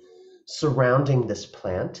opinion surrounding this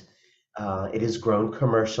plant. It is grown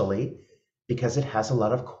commercially because it has a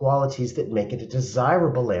lot of qualities that make it a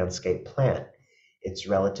desirable landscape plant. It's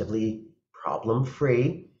relatively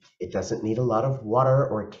problem-free. It doesn't need a lot of water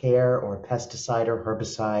or care or pesticide or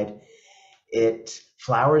herbicide. It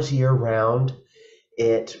flowers year-round.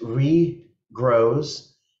 It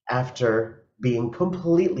regrows after being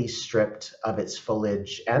completely stripped of its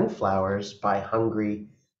foliage and flowers by hungry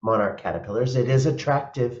monarch caterpillars. It is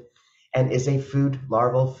attractive and is a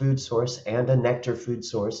larval food source and a nectar food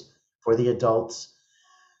source for the adults.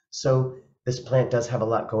 So this plant does have a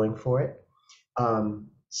lot going for it.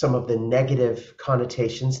 Some of the negative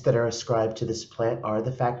connotations that are ascribed to this plant are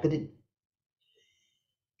the fact that it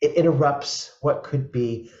interrupts what could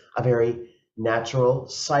be a very natural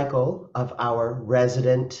cycle of our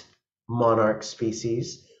resident monarch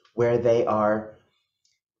species, where they are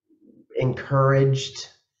encouraged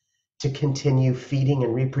to continue feeding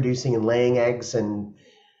and reproducing and laying eggs and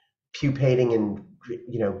pupating, and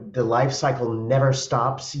the life cycle never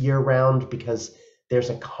stops year-round because there's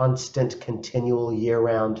a constant, continual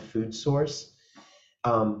year-round food source.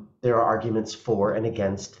 There are arguments for and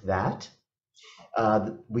against that.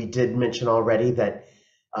 We did mention already that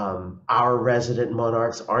our resident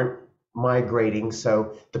monarchs aren't migrating,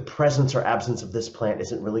 so the presence or absence of this plant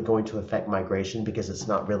isn't really going to affect migration because it's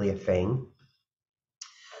not really a thing.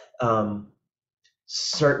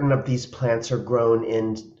 Certain of these plants are grown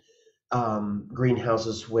in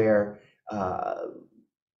greenhouses where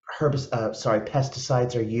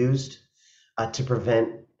pesticides are used to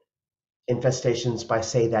prevent infestations by,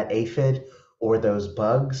 say, that aphid or those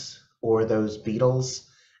bugs or those beetles,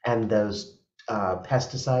 and those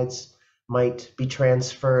pesticides might be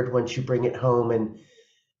transferred once you bring it home and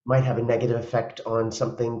might have a negative effect on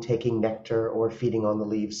something taking nectar or feeding on the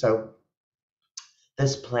leaves. So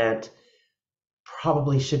this plant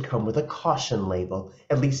probably should come with a caution label.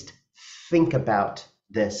 At least think about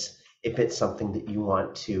this if it's something that you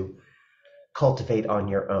want to cultivate on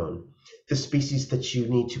your own. The species that you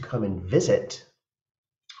need to come and visit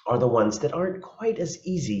are the ones that aren't quite as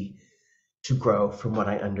easy to grow, from what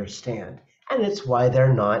I understand. And it's why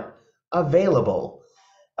they're not available,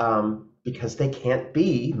 because they can't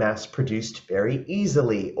be mass produced very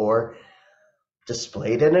easily or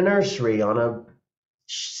displayed in a nursery on a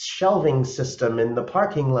shelving system in the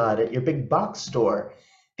parking lot at your big box store.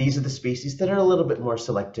 These are the species that are a little bit more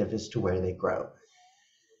selective as to where they grow.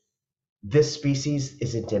 This species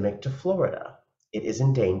is endemic to Florida. It is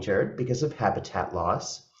endangered because of habitat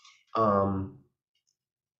loss.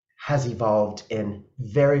 Has evolved in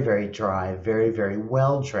very, very dry, very, very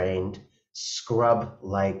well-drained,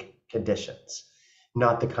 scrub-like conditions.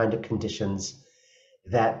 Not the kind of conditions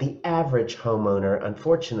that the average homeowner,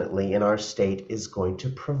 unfortunately, in our state is going to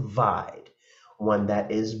provide. One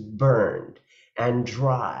that is burned and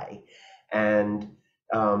dry and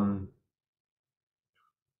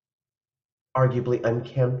arguably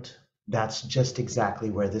unkempt. That's just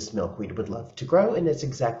exactly where this milkweed would love to grow, and it's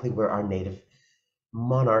exactly where our native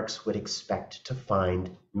monarchs would expect to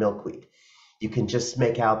find milkweed. You can just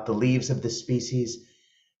make out the leaves of this species,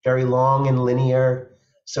 very long and linear,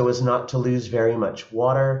 so as not to lose very much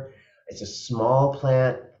water. It's a small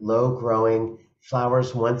plant, low growing,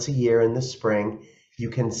 flowers once a year in the spring. You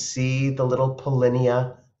can see the little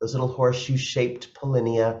pollinia, those little horseshoe-shaped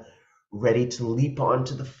pollinia, ready to leap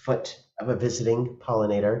onto the foot of a visiting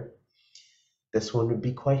pollinator. This one would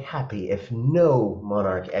be quite happy if no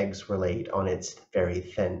monarch eggs were laid on its very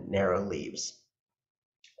thin, narrow leaves.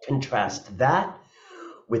 Contrast that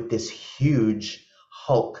with this huge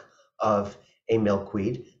hulk of a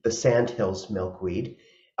milkweed, the sandhills milkweed.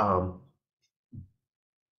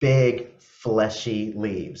 Big, fleshy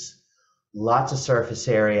leaves, lots of surface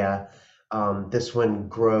area. This one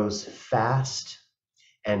grows fast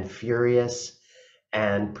and furious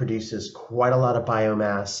and produces quite a lot of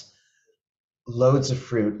biomass, loads of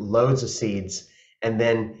fruit, loads of seeds, and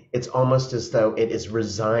then it's almost as though it is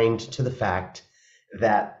resigned to the fact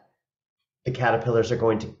that the caterpillars are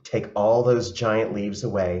going to take all those giant leaves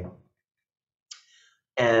away,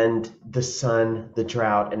 and the sun, the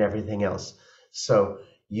drought, and everything else. So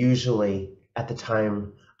usually at the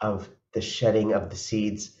time of the shedding of the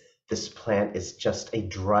seeds, this plant is just a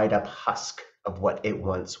dried up husk of what it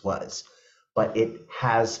once was. But it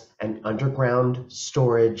has an underground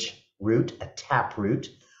storage root, a tap root,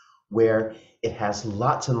 where it has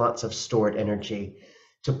lots and lots of stored energy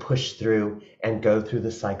to push through and go through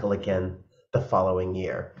the cycle again the following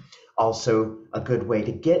year. Also, a good way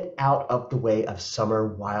to get out of the way of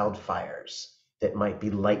summer wildfires that might be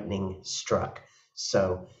lightning struck.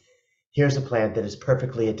 So here's a plant that is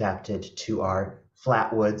perfectly adapted to our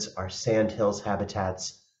flatwoods, our sandhills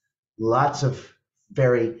habitats. Lots of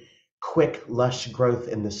very quick, lush growth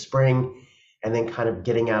in the spring, and then kind of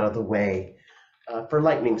getting out of the way for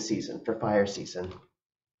lightning season, for fire season.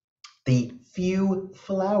 The few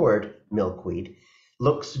flowered milkweed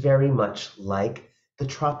looks very much like the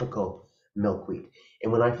tropical milkweed.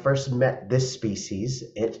 And when I first met this species,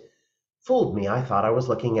 it fooled me. I thought I was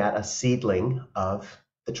looking at a seedling of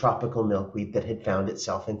the tropical milkweed that had found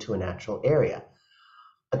itself into a natural area.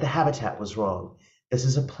 But the habitat was wrong. This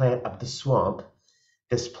is a plant of the swamp.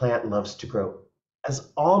 This plant loves to grow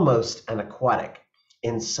as almost an aquatic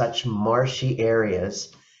in such marshy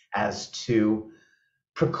areas as to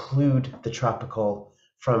preclude the tropical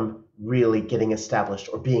from really getting established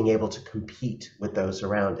or being able to compete with those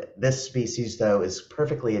around it. This species, though, is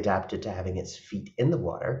perfectly adapted to having its feet in the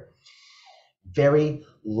water. Very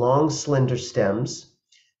long, slender stems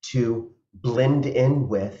to blend in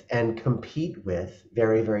with and compete with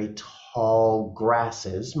very, very tall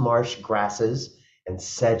grasses, marsh grasses and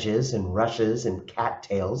sedges and rushes and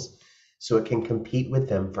cattails, so it can compete with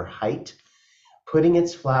them for height, putting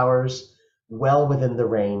its flowers well within the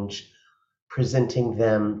range, presenting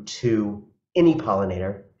them to any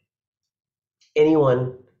pollinator,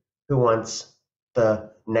 anyone who wants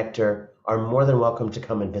the nectar are more than welcome to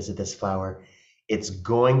come and visit this flower. It's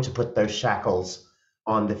going to put those shackles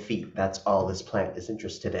on the feet. That's all this plant is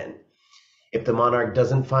interested in. If the monarch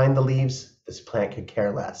doesn't find the leaves, this plant could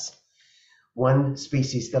care less. One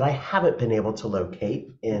species that I haven't been able to locate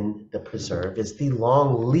in the preserve is the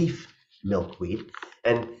long leaf milkweed.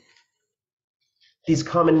 And these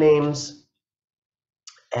common names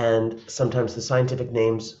and sometimes the scientific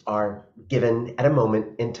names are given at a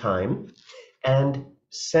moment in time. And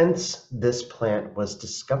since this plant was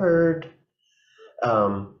discovered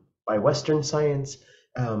by Western science,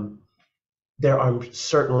 there are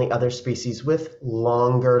certainly other species with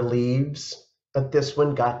longer leaves, but this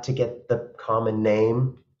one got to get the common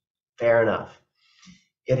name. Fair enough.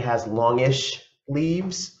 It has longish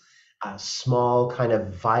leaves, small kind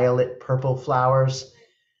of violet purple flowers,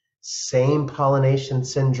 same pollination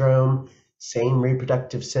syndrome, same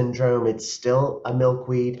reproductive syndrome. It's still a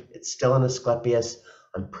milkweed. It's still an Asclepias.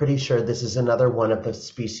 I'm pretty sure this is another one of the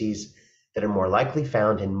species that are more likely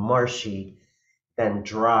found in marshy than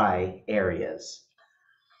dry areas.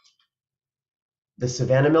 The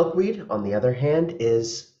savanna milkweed, on the other hand,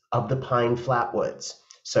 is of the pine flatwoods.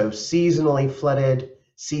 So seasonally flooded,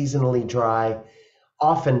 seasonally dry,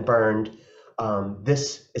 often burned.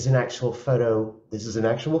 This is an actual photo.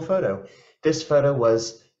 This photo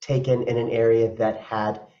was taken in an area that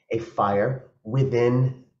had a fire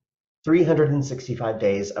within 365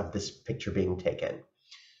 days of this picture being taken.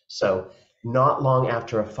 So not long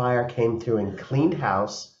after a fire came through and cleaned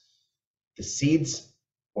house, the seeds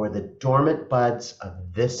or the dormant buds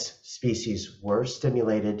of this species were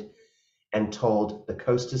stimulated and told the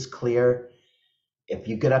coast is clear. If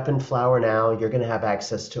you get up and flower now, you're going to have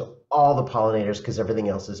access to all the pollinators because everything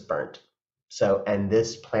else is burnt. So, and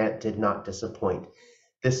this plant did not disappoint.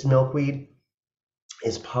 This milkweed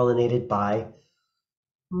is pollinated by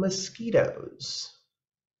mosquitoes.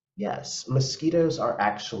 Yes, mosquitoes are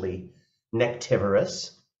actually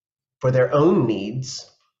nectivorous for their own needs.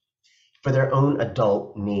 For their own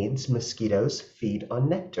adult needs, mosquitoes feed on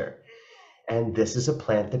nectar. And this is a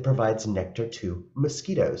plant that provides nectar to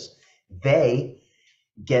mosquitoes. They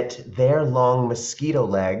get their long mosquito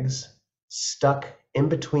legs stuck in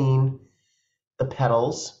between the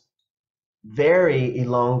petals, very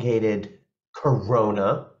elongated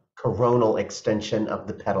coronal extension of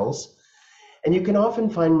the petals. And you can often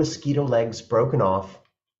find mosquito legs broken off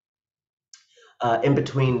in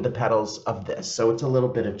between the petals of this. So it's a little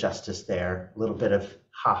bit of justice there, a little bit of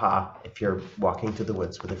haha if you're walking through the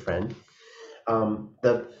woods with a friend.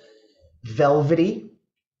 The velvety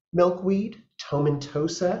milkweed,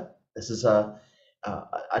 tomentosa. This is another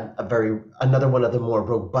one of the more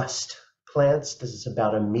robust plants. This is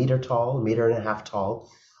about 1 meter tall, 1.5 meters tall,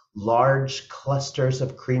 large clusters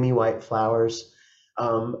of creamy white flowers,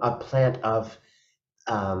 a plant of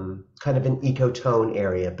kind of an ecotone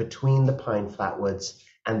area between the pine flatwoods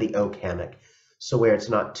and the oak hammock. So where it's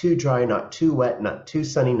not too dry, not too wet, not too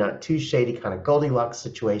sunny, not too shady, kind of Goldilocks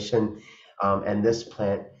situation. And this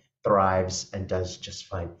plant thrives and does just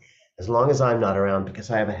fine. As long as I'm not around, because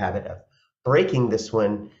I have a habit of breaking this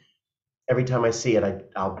one. Every time I see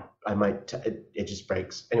it, it just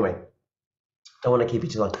breaks. Anyway, don't want to keep you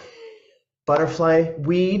too long. Butterfly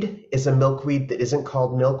weed is a milkweed that isn't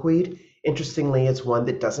called milkweed. Interestingly, it's one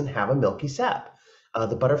that doesn't have a milky sap.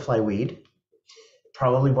 The butterfly weed,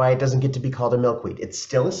 probably why it doesn't get to be called a milkweed. It's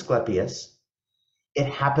still Asclepias. It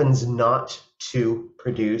happens not to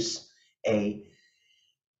produce a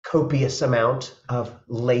copious amount of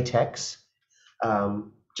latex,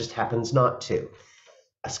 just happens not to.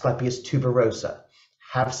 Asclepias tuberosa.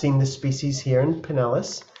 Have seen this species here in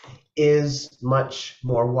Pinellas. Is much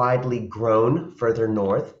more widely grown further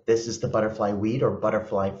north. This is the butterfly weed or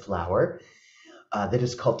butterfly flower that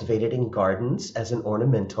is cultivated in gardens as an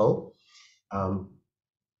ornamental.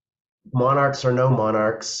 Monarchs or no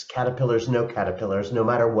monarchs, caterpillars, no caterpillars, no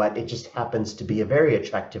matter what, it just happens to be a very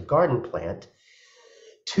attractive garden plant.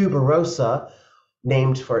 Tuberosa,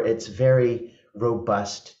 named for its very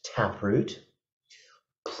robust taproot.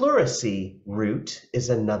 Pleurisy root is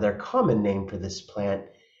another common name for this plant,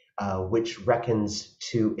 which reckons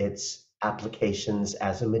to its applications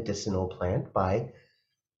as a medicinal plant by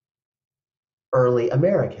early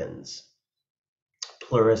Americans.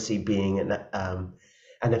 Pleurisy being an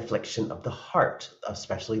affliction of the heart,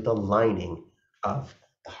 especially the lining of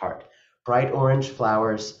the heart. Bright orange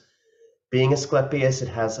flowers. Being Asclepias, it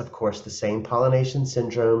has, of course, the same pollination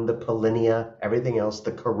syndrome, the pollinia, everything else,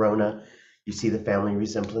 the corona. You see the family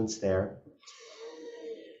resemblance there.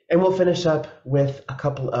 And we'll finish up with a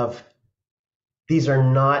couple of, these are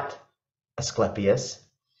not Asclepias,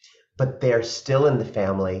 but they're still in the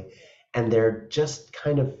family. and they're just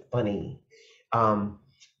kind of funny. Um,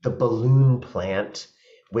 the balloon plant,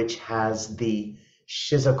 which has the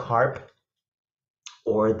schizocarp,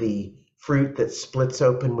 or the fruit that splits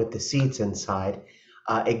open with the seeds inside,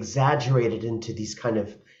 exaggerated into these kind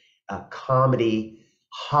of comedy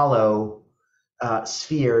hollow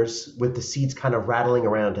spheres with the seeds kind of rattling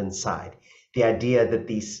around inside. The idea that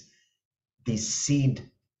these seed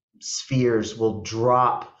spheres will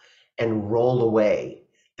drop and roll away.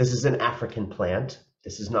 This is an African plant.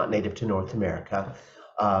 This is not native to North America.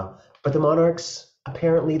 But the monarchs,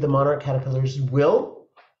 apparently the monarch caterpillars will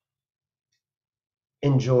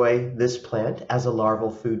enjoy this plant as a larval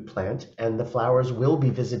food plant, and the flowers will be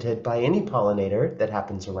visited by any pollinator that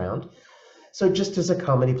happens around. So just as a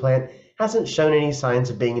comedy plant, hasn't shown any signs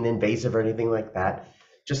of being an invasive or anything like that.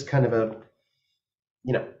 Just kind of a,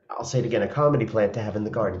 I'll say it again, a comedy plant to have in the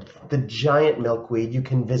garden. The giant milkweed, you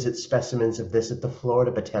can visit specimens of this at the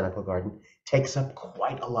Florida Botanical Garden, takes up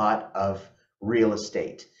quite a lot of real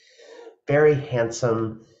estate. Very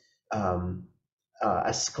handsome,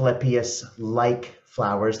 Asclepius-like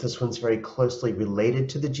flowers. This one's very closely related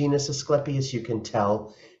to the genus Asclepius. You can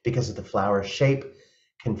tell because of the flower shape,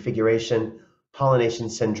 configuration, pollination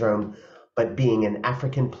syndrome, but being an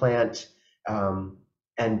African plant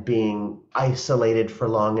and being isolated for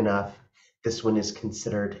long enough, this one is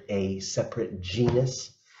considered a separate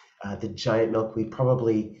genus. The giant milkweed,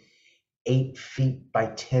 probably 8 feet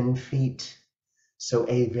by 10 feet. So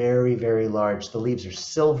a very, very large. The leaves are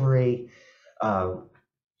silvery. The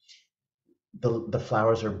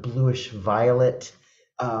flowers are bluish violet.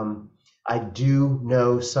 I do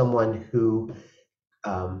know someone who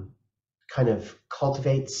kind of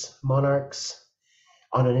cultivates monarchs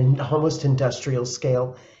on an almost industrial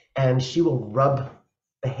scale, and she will rub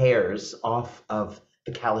the hairs off of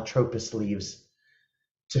the calotropis leaves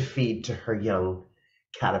to feed to her young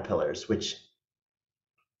caterpillars, which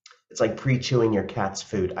it's like pre-chewing your cat's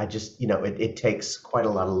food. I just, it takes quite a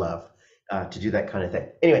lot of love to do that kind of thing.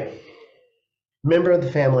 Anyway, member of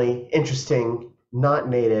the family, interesting, not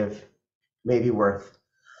native, maybe worth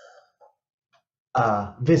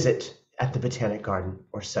a visit at the Botanic Garden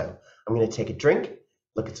or so. I'm going to take a drink,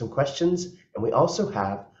 look at some questions, and we also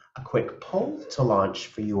have a quick poll to launch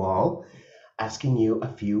for you all, asking you a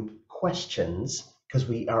few questions, because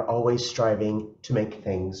we are always striving to make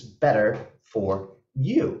things better for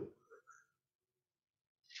you.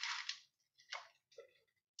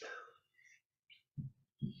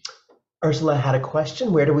 Ursula had a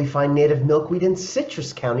question: where do we find native milkweed in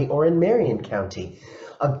Citrus County or in Marion County?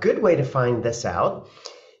 A good way to find this out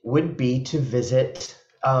would be to visit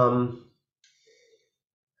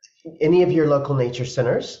any of your local nature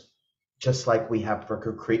centers, just like we have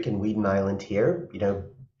Brooker Creek and Weeden Island here.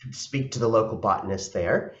 Speak to the local botanist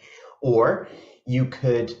there, or you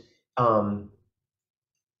could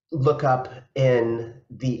look up in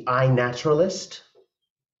the iNaturalist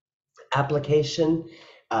application.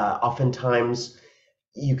 Oftentimes,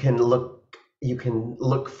 you can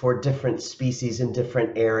look for different species in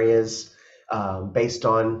different areas based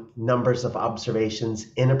on numbers of observations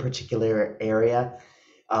in a particular area.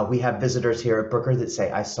 We have visitors here at Brooker that say,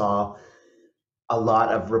 I saw a lot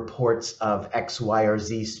of reports of X, Y, or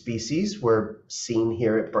Z species were seen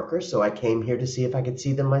here at Brooker, so I came here to see if I could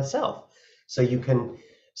see them myself. So you can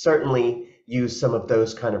certainly use some of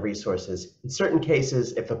those kind of resources. In certain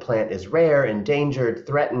cases, if a plant is rare, endangered,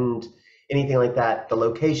 threatened, anything like that, the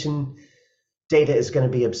location data is going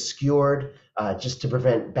to be obscured just to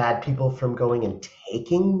prevent bad people from going and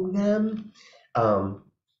taking them.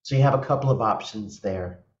 So you have a couple of options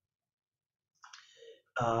there.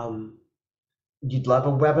 You'd love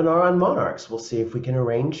a webinar on monarchs. We'll see if we can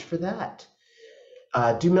arrange for that.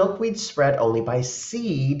 Do milkweeds spread only by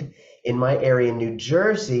seed? In my area in New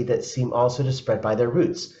Jersey, that seem also to spread by their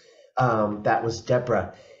roots. That was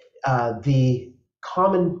Deborah. The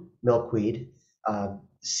common milkweed,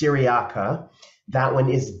 Syriaca, that one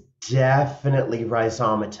is definitely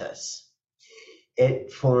rhizomatous.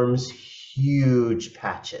 It forms huge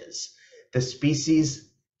patches. The species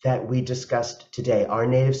that we discussed today, our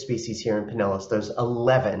native species here in Pinellas, those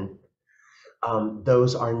 11,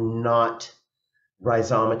 those are not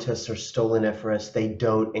rhizomatous or stoloniferous. They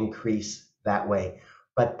don't increase that way,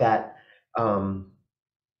 but that a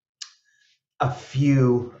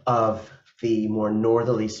few of the more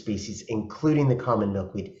northerly species, including the common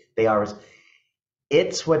milkweed, they are.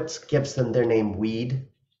 It's what gives them their name weed,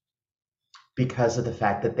 because of the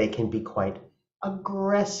fact that they can be quite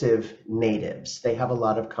aggressive natives. They have a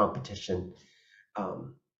lot of competition.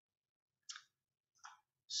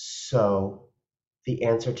 So the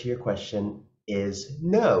answer to your question is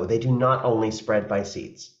no, they do not only spread by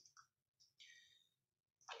seeds.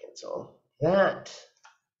 cancel that.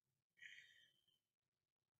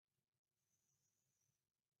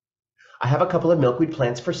 I have a couple of milkweed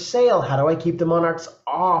plants for sale. How do I keep the monarchs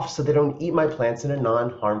off so they don't eat my plants in a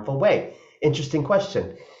non-harmful way? Interesting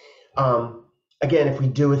question. Again, if we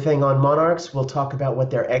do a thing on monarchs, we'll talk about what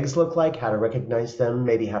their eggs look like, how to recognize them,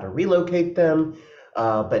 maybe how to relocate them.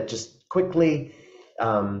 But just quickly,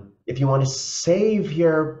 if you want to save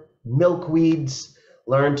your milkweeds,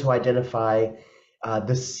 learn to identify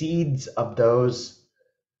the seeds of those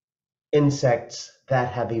insects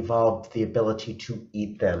that have evolved the ability to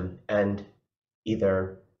eat them and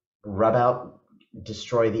either rub out,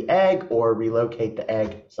 destroy the egg, or relocate the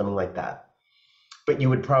egg, something like that. But you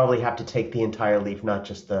would probably have to take the entire leaf, not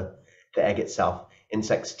just the egg itself.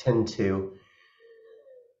 Insects tend to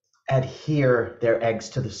adhere their eggs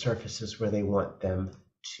to the surfaces where they want them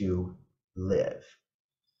to live.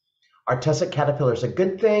 Are tussock caterpillars a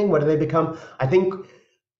good thing? What do they become? I think,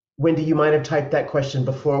 Wendy, you might have typed that question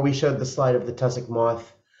before we showed the slide of the tussock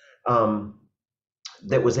moth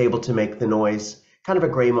that was able to make the noise. Kind of a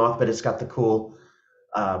gray moth, but it's got the cool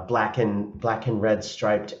black and red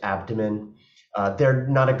striped abdomen. They're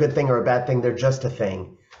not a good thing or a bad thing. They're just a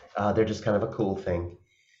thing. They're just kind of a cool thing.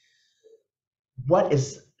 What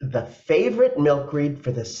is the favorite milkweed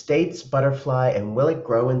for the States butterfly, and will it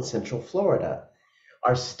grow in Central Florida?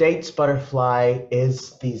 Our States butterfly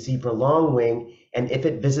is the zebra longwing, and if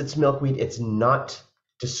it visits milkweed, it's not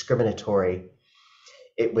discriminatory.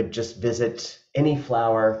 It would just visit any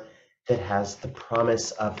flower that has the promise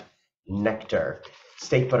of nectar.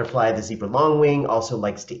 State butterfly, the zebra longwing, also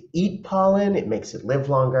likes to eat pollen. It makes it live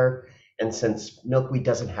longer. And since milkweed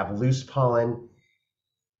doesn't have loose pollen,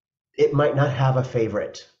 it might not have a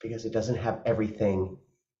favorite because it doesn't have everything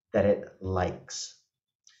that it likes.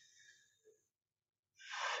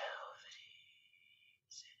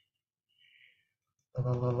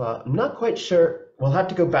 I'm not quite sure. We'll have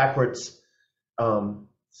to go backwards. Not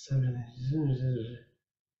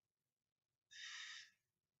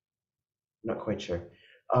quite sure.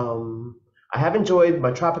 I have enjoyed my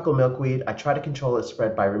tropical milkweed. I try to control its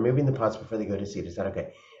spread by removing the pods before they go to seed. Is that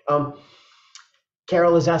okay?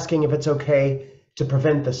 Carol is asking if it's okay to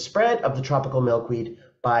prevent the spread of the tropical milkweed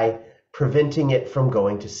by preventing it from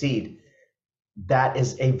going to seed. That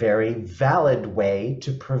is a very valid way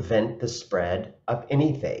to prevent the spread of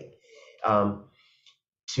anything.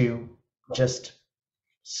 To just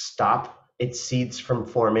stop its seeds from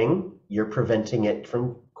forming, you're preventing it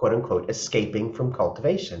from, quote unquote, escaping from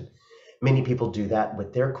cultivation. Many people do that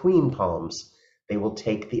with their queen palms. They will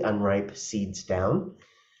take the unripe seeds down,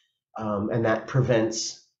 and that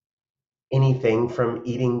prevents anything from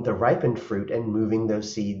eating the ripened fruit and moving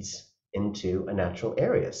those seeds into a natural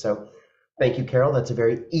area. So thank you, Carol. That's a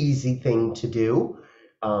very easy thing to do.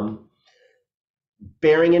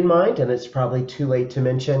 Bearing in mind, and it's probably too late to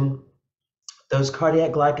mention, those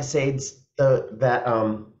cardiac glycosides, that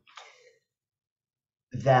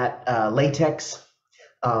latex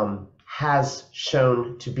has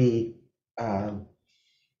shown to be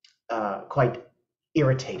quite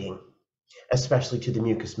irritating, especially to the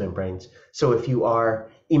mucous membranes. So if you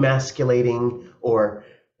are emasculating or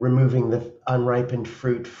removing the unripened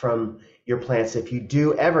fruit from your plants, if you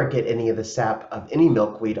do ever get any of the sap of any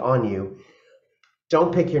milkweed on you,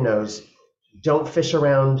 don't pick your nose, don't fish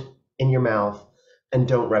around in your mouth, and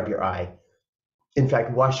don't rub your eye. In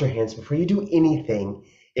fact, wash your hands before you do anything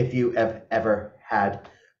if you have ever had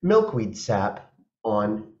milkweed sap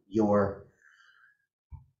on your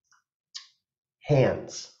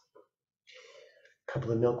hands. A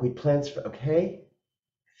couple of milkweed plants, okay. I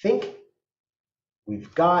think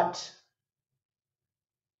we've got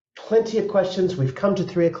plenty of questions. We've come to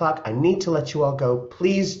 3 o'clock. I need to let you all go.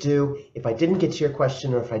 Please do. If I didn't get to your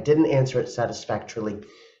question or if I didn't answer it satisfactorily,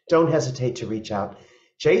 don't hesitate to reach out.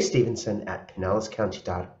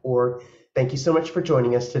 jstevenson@pinellascounty.org. Thank you so much for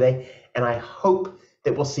joining us today, and I hope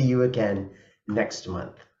that we'll see you again next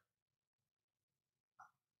month.